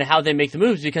and how they make the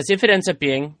moves, because if it ends up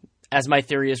being, as my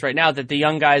theory is right now, that the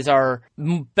young guys are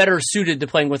better suited to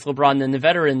playing with LeBron than the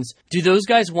veterans, do those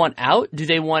guys want out? Do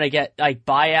they want to get like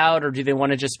buyout, or do they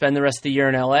want to just spend the rest of the year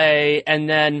in LA? And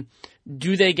then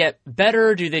do they get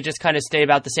better? Do they just kind of stay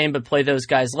about the same but play those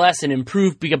guys less and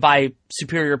improve by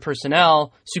superior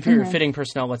personnel, superior fitting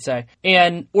personnel, let's say?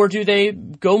 Or do they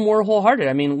go more wholehearted?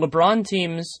 I mean, LeBron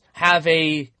teams have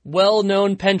a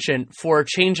well-known penchant for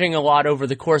changing a lot over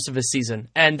the course of a season.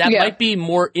 And that might be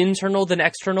more internal than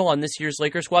external on this year's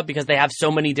Lakers squad because they have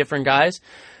so many different guys.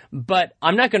 But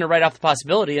I'm not going to write off the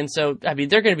possibility. And so, I mean,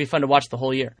 they're going to be fun to watch the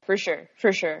whole year. For sure.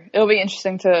 It'll be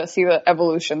interesting to see the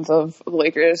evolutions of the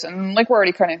Lakers. And like we're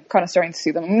already kind of starting to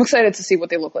see them. I'm excited to see what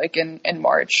they look like in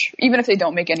March, even if they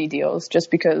don't make any deals,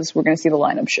 just because we're going to see the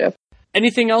lineup shift.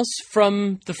 Anything else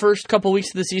from the first couple weeks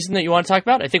of the season that you want to talk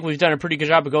about? I think we've done a pretty good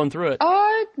job of going through it.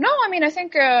 No, I mean, I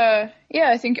think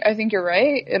you're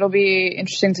right. It'll be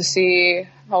interesting to see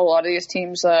how a lot of these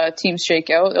teams shake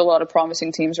out. There are a lot of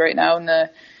promising teams right now in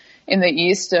the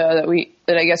East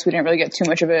that I guess we didn't really get too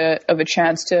much of a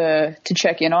chance to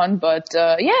check in on. But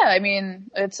I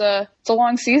mean, it's a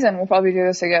long season. We'll probably do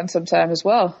this again sometime as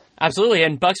well. Absolutely.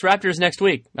 And Bucks Raptors next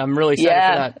week. I'm really excited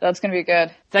for that. That's going to be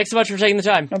good. Thanks so much for taking the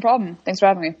time. No problem. Thanks for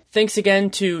having me. Thanks again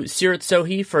to Seerat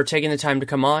Sohi for taking the time to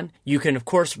come on. You can, of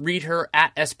course, read her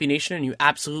at SB Nation, and you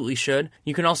absolutely should.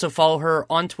 You can also follow her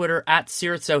on Twitter at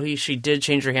Seerat Sohi. She did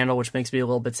change her handle, which makes me a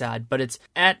little bit sad, but it's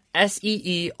at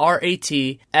SeeratSohi.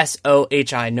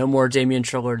 No more Damian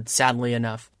Trillard, sadly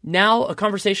enough. Now, a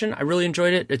conversation. I really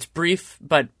enjoyed it. It's brief,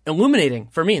 but illuminating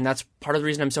for me, and that's part of the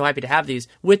reason I'm so happy to have these,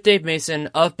 with Dave Mason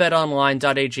of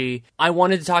BetOnline.ag. I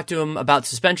wanted to talk to him about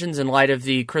suspensions in light of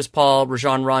the Chris Paul,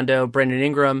 Rajon Rondo, Brandon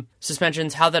Ingram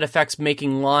suspensions, how that affects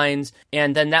making lines,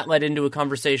 and then that led into a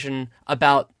conversation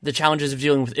about the challenges of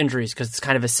dealing with injuries, because it's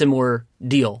kind of a similar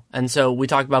deal. And so we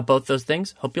talked about both those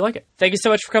things. Hope you like it. Thank you so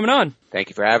much for coming on. Thank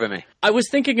you for having me. I was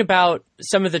thinking about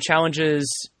some of the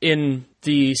challenges in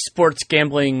the sports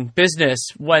gambling business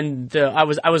when I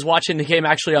was watching the game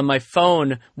actually on my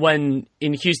phone when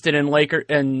in Houston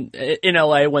and in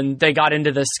LA when they got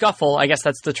into the scuffle. I guess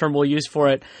that's the term we'll use for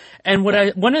it. And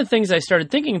one of the things I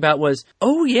started thinking about was,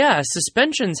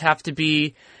 suspensions have to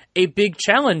be a big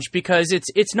challenge, because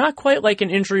it's not quite like an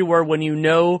injury where when you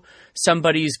know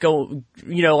somebody's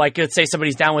like let's say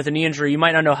somebody's down with a knee injury, you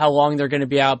might not know how long they're going to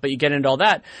be out, but you get into all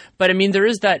that. But I mean, there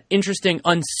is that interesting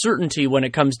uncertainty when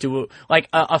it comes to like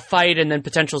a fight and then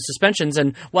potential suspensions.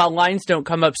 And while lines don't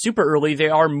come up super early, they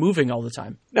are moving all the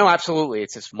time. No, absolutely.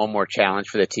 It's just one more challenge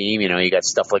for the team. You know, you got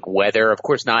stuff like weather, of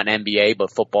course, not in NBA,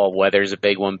 but football, weather's a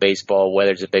big one. Baseball,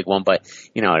 weather's a big one. But,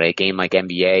 you know, in a game like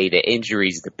NBA, the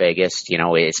injury's the biggest, you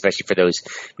know, especially for those,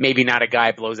 maybe not a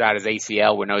guy blows out his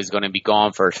ACL, we know he's going to be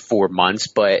gone for 4 months,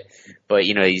 but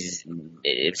you know,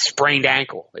 it's sprained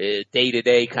ankle.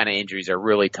 Day-to-day kind of injuries are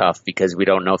really tough because we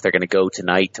don't know if they're going to go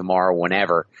tonight, tomorrow,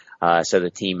 whenever. So the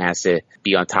team has to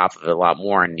be on top of it a lot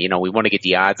more. And, you know, we want to get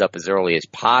the odds up as early as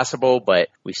possible, but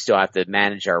we still have to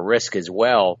manage our risk as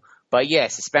well. But yeah,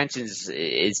 suspensions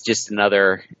is just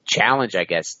another challenge, I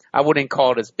guess. I wouldn't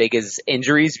call it as big as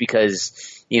injuries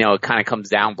because, you know, it kind of comes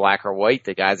down black or white.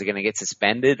 The guys are going to get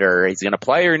suspended, or he's going to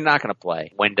play or not going to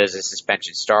play. When does the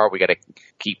suspension start? We got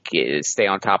to stay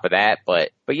on top of that.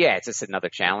 But yeah, it's just another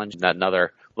challenge,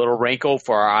 another little wrinkle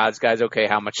for our odds guys. Okay,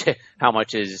 how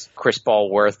much is Chris Paul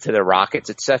worth to the Rockets,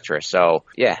 etc. So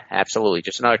yeah, absolutely,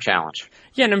 just another challenge.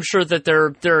 Yeah, and I'm sure that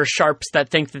there are sharps that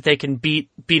think that they can beat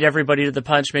everybody to the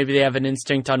punch. Maybe they have an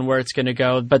instinct on where it's going to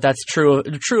go, but that's true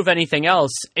of anything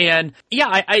else. And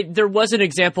yeah, there was an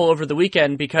example over the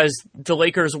weekend because the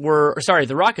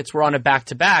Rockets were on a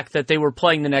back-to-back that they were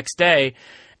playing the next day.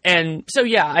 And so,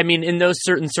 yeah, I mean, in those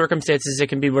certain circumstances, it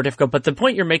can be more difficult. But the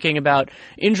point you're making about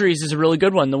injuries is a really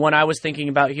good one. The one I was thinking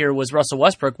about here was Russell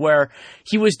Westbrook, where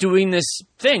he was doing this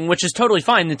thing, which is totally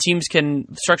fine. The teams can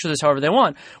structure this however they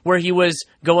want, where he was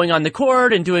going on the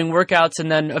court and doing workouts,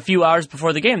 and then a few hours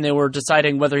before the game, they were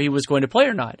deciding whether he was going to play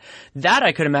or not. That,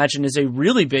 I could imagine, is a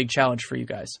really big challenge for you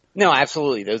guys. No,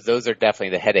 absolutely. Those are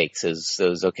definitely the headaches.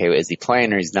 Okay, is he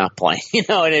playing or he's not playing?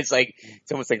 And it's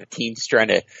almost like the team's trying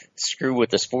to screw with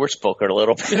the sports book a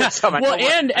little bit. Yeah. Well,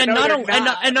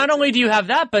 and not only do you have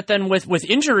that, but then with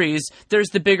injuries, there's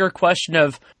the bigger question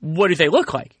of what do they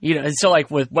look like? And so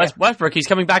like with Westbrook, he's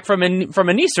coming back from a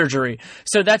knee surgery,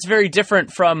 so that's very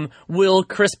different from will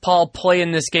Chris Paul play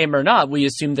in this game or not? We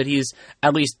assume that he's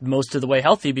at least most of the way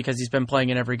healthy because he's been playing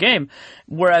in every game.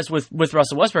 Whereas with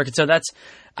Russell Westbrook, and so that's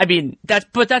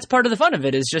part of the fun of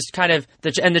it is just kind of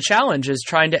the challenge is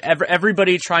trying to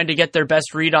everybody trying to get their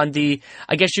best read on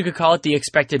I guess you could call it the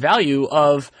expected value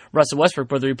of Russell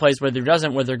Westbrook, whether he plays, whether he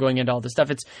doesn't, whether they're going into all this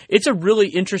stuff. It's a really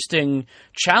interesting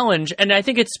challenge, and I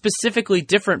think it's specifically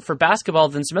different for basketball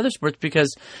than some other sports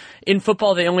because in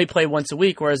football they only play once a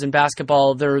week, whereas in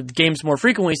basketball there are games more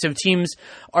frequently, so teams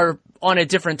are on a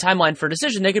different timeline for a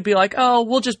decision. They could be like, oh,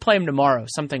 we'll just play him tomorrow,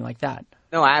 something like that.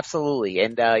 No, absolutely.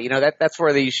 And, that's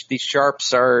where these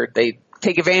sharps are, they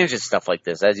take advantage of stuff like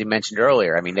this, as you mentioned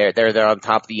earlier. I mean, they're on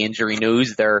top of the injury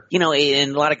news. They're, and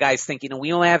a lot of guys think,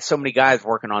 we only have so many guys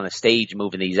working on the stage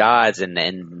moving these odds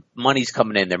and money's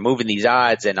coming in. They're moving these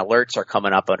odds and alerts are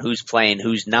coming up on who's playing,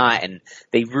 who's not. And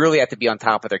they really have to be on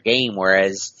top of their game.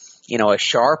 Whereas, a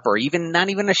sharp or even not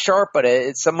even a sharp, but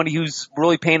it's somebody who's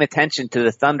really paying attention to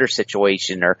the Thunder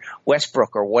situation or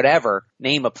Westbrook or whatever,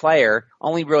 name a player,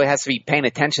 only really has to be paying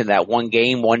attention to that one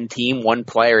game, one team, one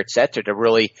player, et cetera, to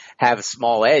really have a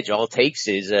small edge. All it takes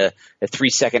is a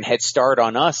 3-second head start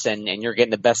on us and you're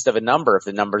getting the best of a number if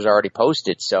the number's already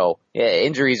posted. So yeah,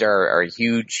 injuries are a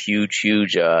huge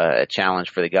challenge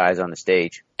for the guys on the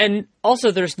stage. And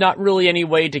also, there's not really any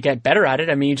way to get better at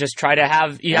it. I mean, you just try to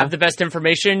have the best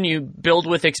information. You build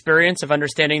with experience of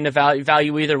understanding the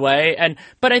value either way.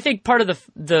 But I think part of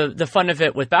the fun of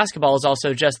it with basketball is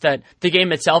also just that the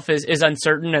game itself is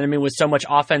uncertain. And I mean, with so much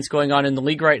offense going on in the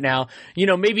league right now,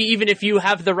 maybe even if you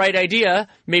have the right idea,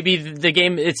 maybe the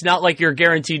game, it's not like you're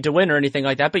guaranteed to win or anything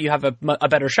like that, but you have a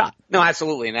better shot. No,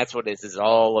 absolutely. And that's what this is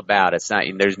all about. It's not,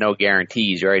 there's no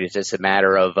guarantees, right? It's just a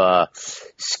matter of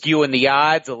skewing the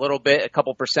odds a little bit, a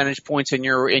couple percentage points in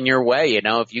your way.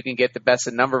 If you can get the best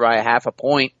of number by a half a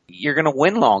point, you're going to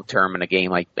win long term in a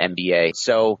game like NBA.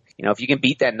 So, if you can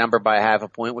beat that number by a half a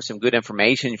point with some good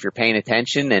information, if you're paying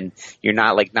attention and you're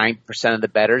not like 9% of the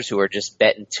bettors who are just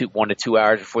betting 1 to 2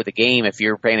 hours before the game, if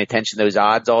you're paying attention to those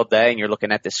odds all day and you're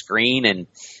looking at the screen and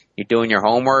you're doing your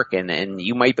homework and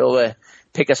you might be able to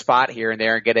pick a spot here and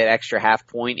there and get an extra half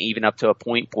point, even up to a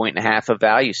point and a half of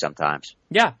value sometimes.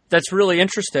 Yeah, that's really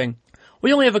interesting.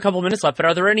 We only have a couple minutes left, but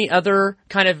are there any other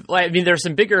there's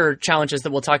some bigger challenges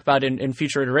that we'll talk about in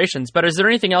future iterations, but is there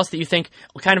anything else that you think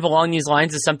kind of along these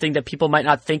lines is something that people might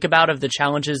not think about of the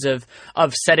challenges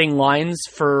of setting lines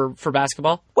for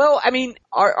basketball? Well, I mean,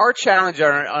 our challenge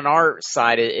on our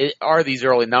side are these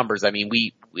early numbers. I mean,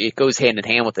 it goes hand in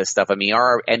hand with this stuff. I mean,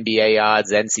 our NBA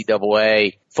odds,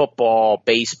 NCAA, football,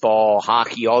 baseball,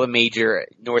 hockey, all the major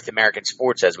North American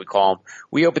sports, as we call them,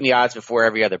 we open the odds before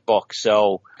every other book.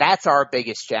 So that's our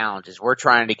biggest challenge is we're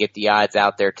trying to get the odds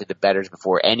out there to the bettors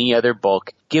before any other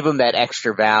book, give them that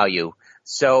extra value.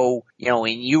 So,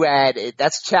 when you add,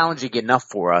 that's challenging enough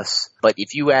for us. But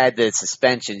if you add the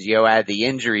suspensions, you add the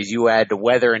injuries, you add the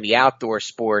weather and the outdoor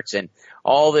sports and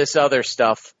all this other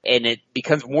stuff, and it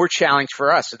becomes more challenging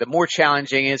for us. So the more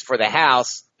challenging it is for the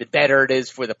house, the better it is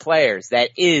for the players. That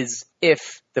is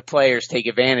if the players take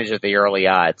advantage of the early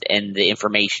odds and the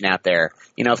information out there.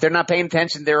 If they're not paying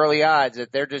attention to the early odds,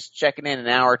 if they're just checking in an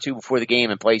hour or two before the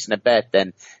game and placing a bet,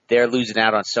 then they're losing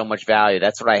out on so much value.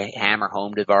 That's what I hammer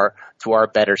home to our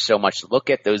bettors so much. Look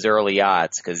at those early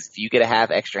odds, because if you get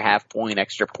extra half point,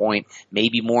 extra point,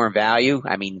 maybe more in value,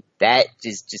 I mean, that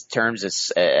just turns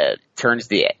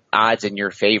the odds in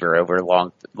your favor over a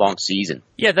long season.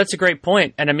 Yeah, that's a great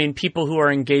point. And I mean, people who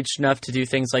are engaged enough to do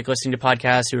things like listening to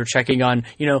podcasts, who are checking on,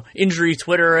 injury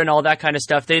Twitter and all that kind of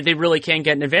stuff, they really can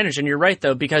get an advantage. And you're right,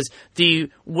 though, because the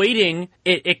waiting,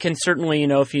 it can certainly,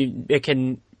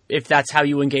 if that's how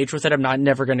you engage with it, I'm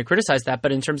never going to criticize that.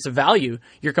 But in terms of value,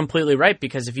 you're completely right,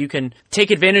 because if you can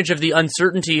take advantage of the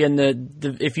uncertainty and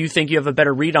if you think you have a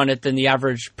better read on it than the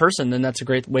average person, then that's a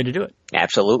great way to do it.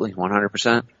 Absolutely,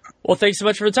 100%. Well, thanks so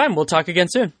much for the time. We'll talk again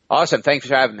soon. Awesome. Thanks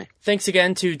for having me. Thanks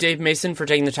again to Dave Mason for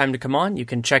taking the time to come on. You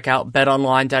can check out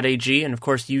betonline.ag and, of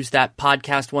course, use that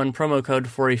podcast1 promo code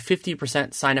for a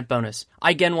 50% sign-up bonus.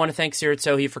 I again want to thank Seerat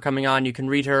Sohi for coming on. You can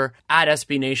read her at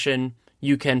SB Nation.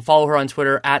 You can follow her on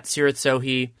Twitter at Seerat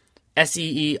Sohi,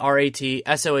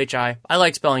 SeeratSohi. I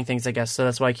like spelling things, I guess, so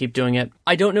that's why I keep doing it.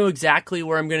 I don't know exactly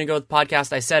where I'm going to go with the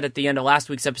podcast. I said at the end of last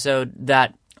week's episode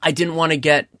that I didn't want to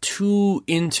get too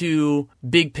into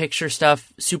big picture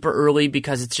stuff super early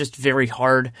because it's just very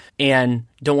hard, and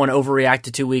don't want to overreact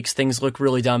to 2 weeks. Things look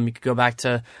really dumb. You could go back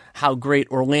to how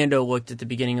great Orlando looked at the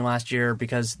beginning of last year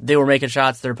because they were making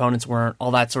shots, their opponents weren't,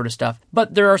 all that sort of stuff.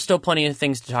 But there are still plenty of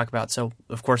things to talk about. So,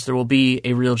 of course, there will be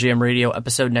a Real GM Radio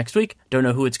episode next week. Don't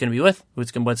know who it's going to be with, what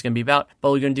it's going to be about,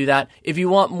 but we're going to do that. If you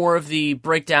want more of the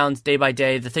breakdowns day by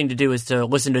day, the thing to do is to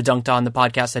listen to Dunked On, the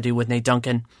podcast I do with Nate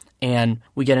Duncan. And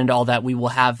we get into all that. We will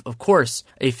have, of course,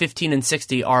 a 15 and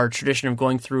 60, our tradition of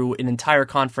going through an entire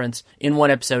conference in one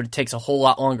episode. It takes a whole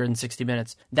lot longer than 60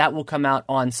 minutes. That will come out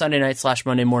on Sunday night /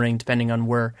 Monday morning, depending on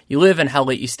where you live and how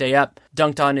late you stay up.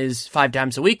 Dunked On is 5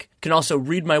 times a week. You can also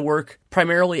read my work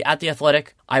primarily at The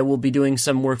Athletic. I will be doing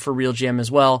some work for Real GM as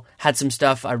well. Had some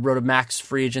stuff. I wrote a Max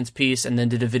free agents piece and then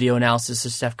did a video analysis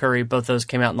of Steph Curry. Both those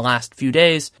came out in the last few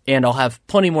days, and I'll have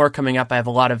plenty more coming up. I have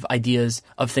a lot of ideas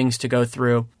of things to go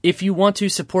through. If you want to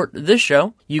support this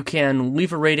show, you can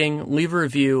leave a rating, leave a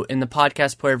review in the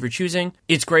podcast player of your choosing.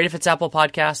 It's great if it's Apple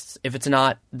Podcasts. If it's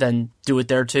not, then do it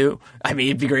there too. I mean,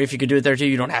 it'd be great if you could do it there too.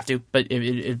 You don't have to, but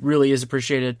it really is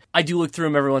appreciated. I do look through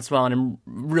them every once in a while, and I'm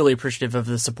really appreciative of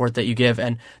the support that you give.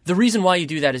 And the reason why you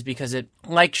do that is because it,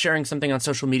 like sharing something on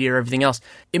social media or everything else,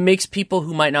 it makes people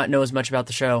who might not know as much about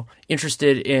the show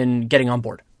interested in getting on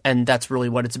board. And that's really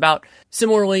what it's about.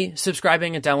 Similarly,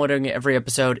 subscribing and downloading every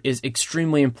episode is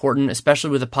extremely important, especially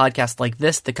with a podcast like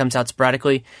this that comes out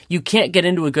sporadically. You can't get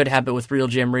into a good habit with Real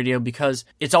GM Radio because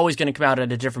it's always going to come out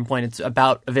at a different point. It's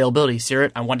about availability.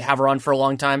 Seerat, I wanted to have her on for a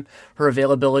long time. Her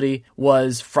availability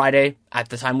was Friday at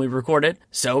the time we recorded,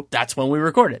 so that's when we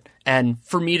recorded. And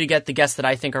for me to get the guests that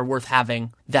I think are worth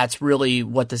having, that's really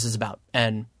what this is about.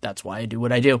 And that's why I do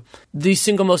what I do. The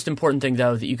single most important thing,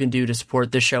 though, that you can do to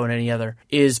support this show and any other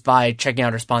is by checking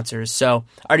out our sponsors. So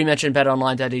I already mentioned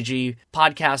betonline.ag,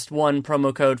 podcast1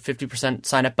 promo code 50%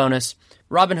 sign up bonus.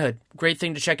 Robinhood, great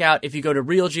thing to check out. If you go to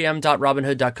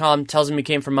realgm.robinhood.com, tells them you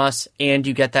came from us, and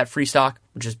you get that free stock,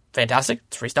 which is fantastic.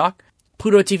 It's free stock.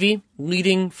 Pluto TV,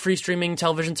 leading free streaming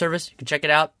television service. You can check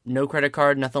it out. No credit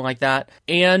card, nothing like that.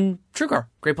 And TrueCar,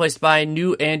 great place to buy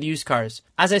new and used cars.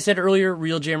 As I said earlier,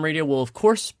 Real GM Radio will, of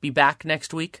course, be back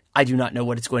next week. I do not know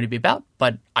what it's going to be about,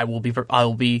 but I will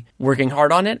be working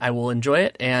hard on it. I will enjoy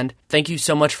it. And thank you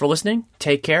so much for listening.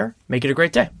 Take care. Make it a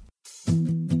great day.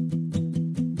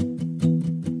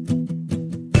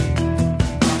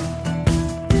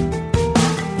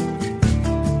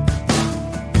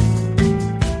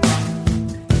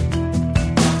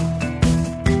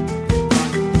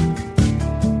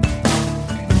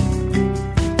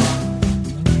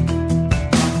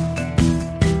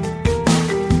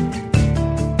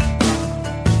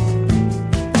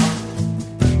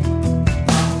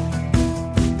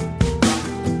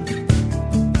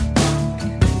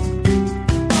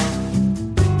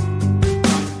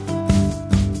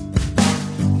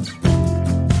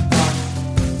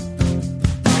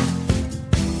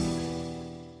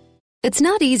 It's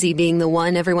not easy being the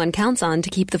one everyone counts on to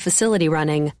keep the facility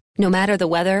running, no matter the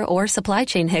weather or supply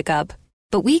chain hiccup.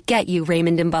 But we get you,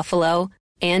 Raymond in Buffalo,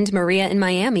 and Maria in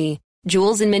Miami,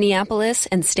 Jules in Minneapolis,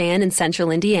 and Stan in Central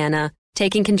Indiana,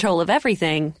 taking control of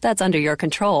everything that's under your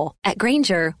control. At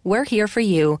Grainger, we're here for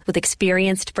you with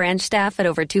experienced branch staff at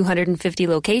over 250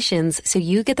 locations so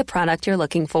you get the product you're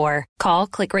looking for. Call,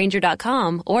 click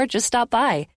Grainger.com, or just stop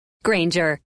by.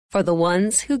 Grainger, for the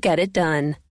ones who get it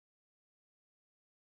done.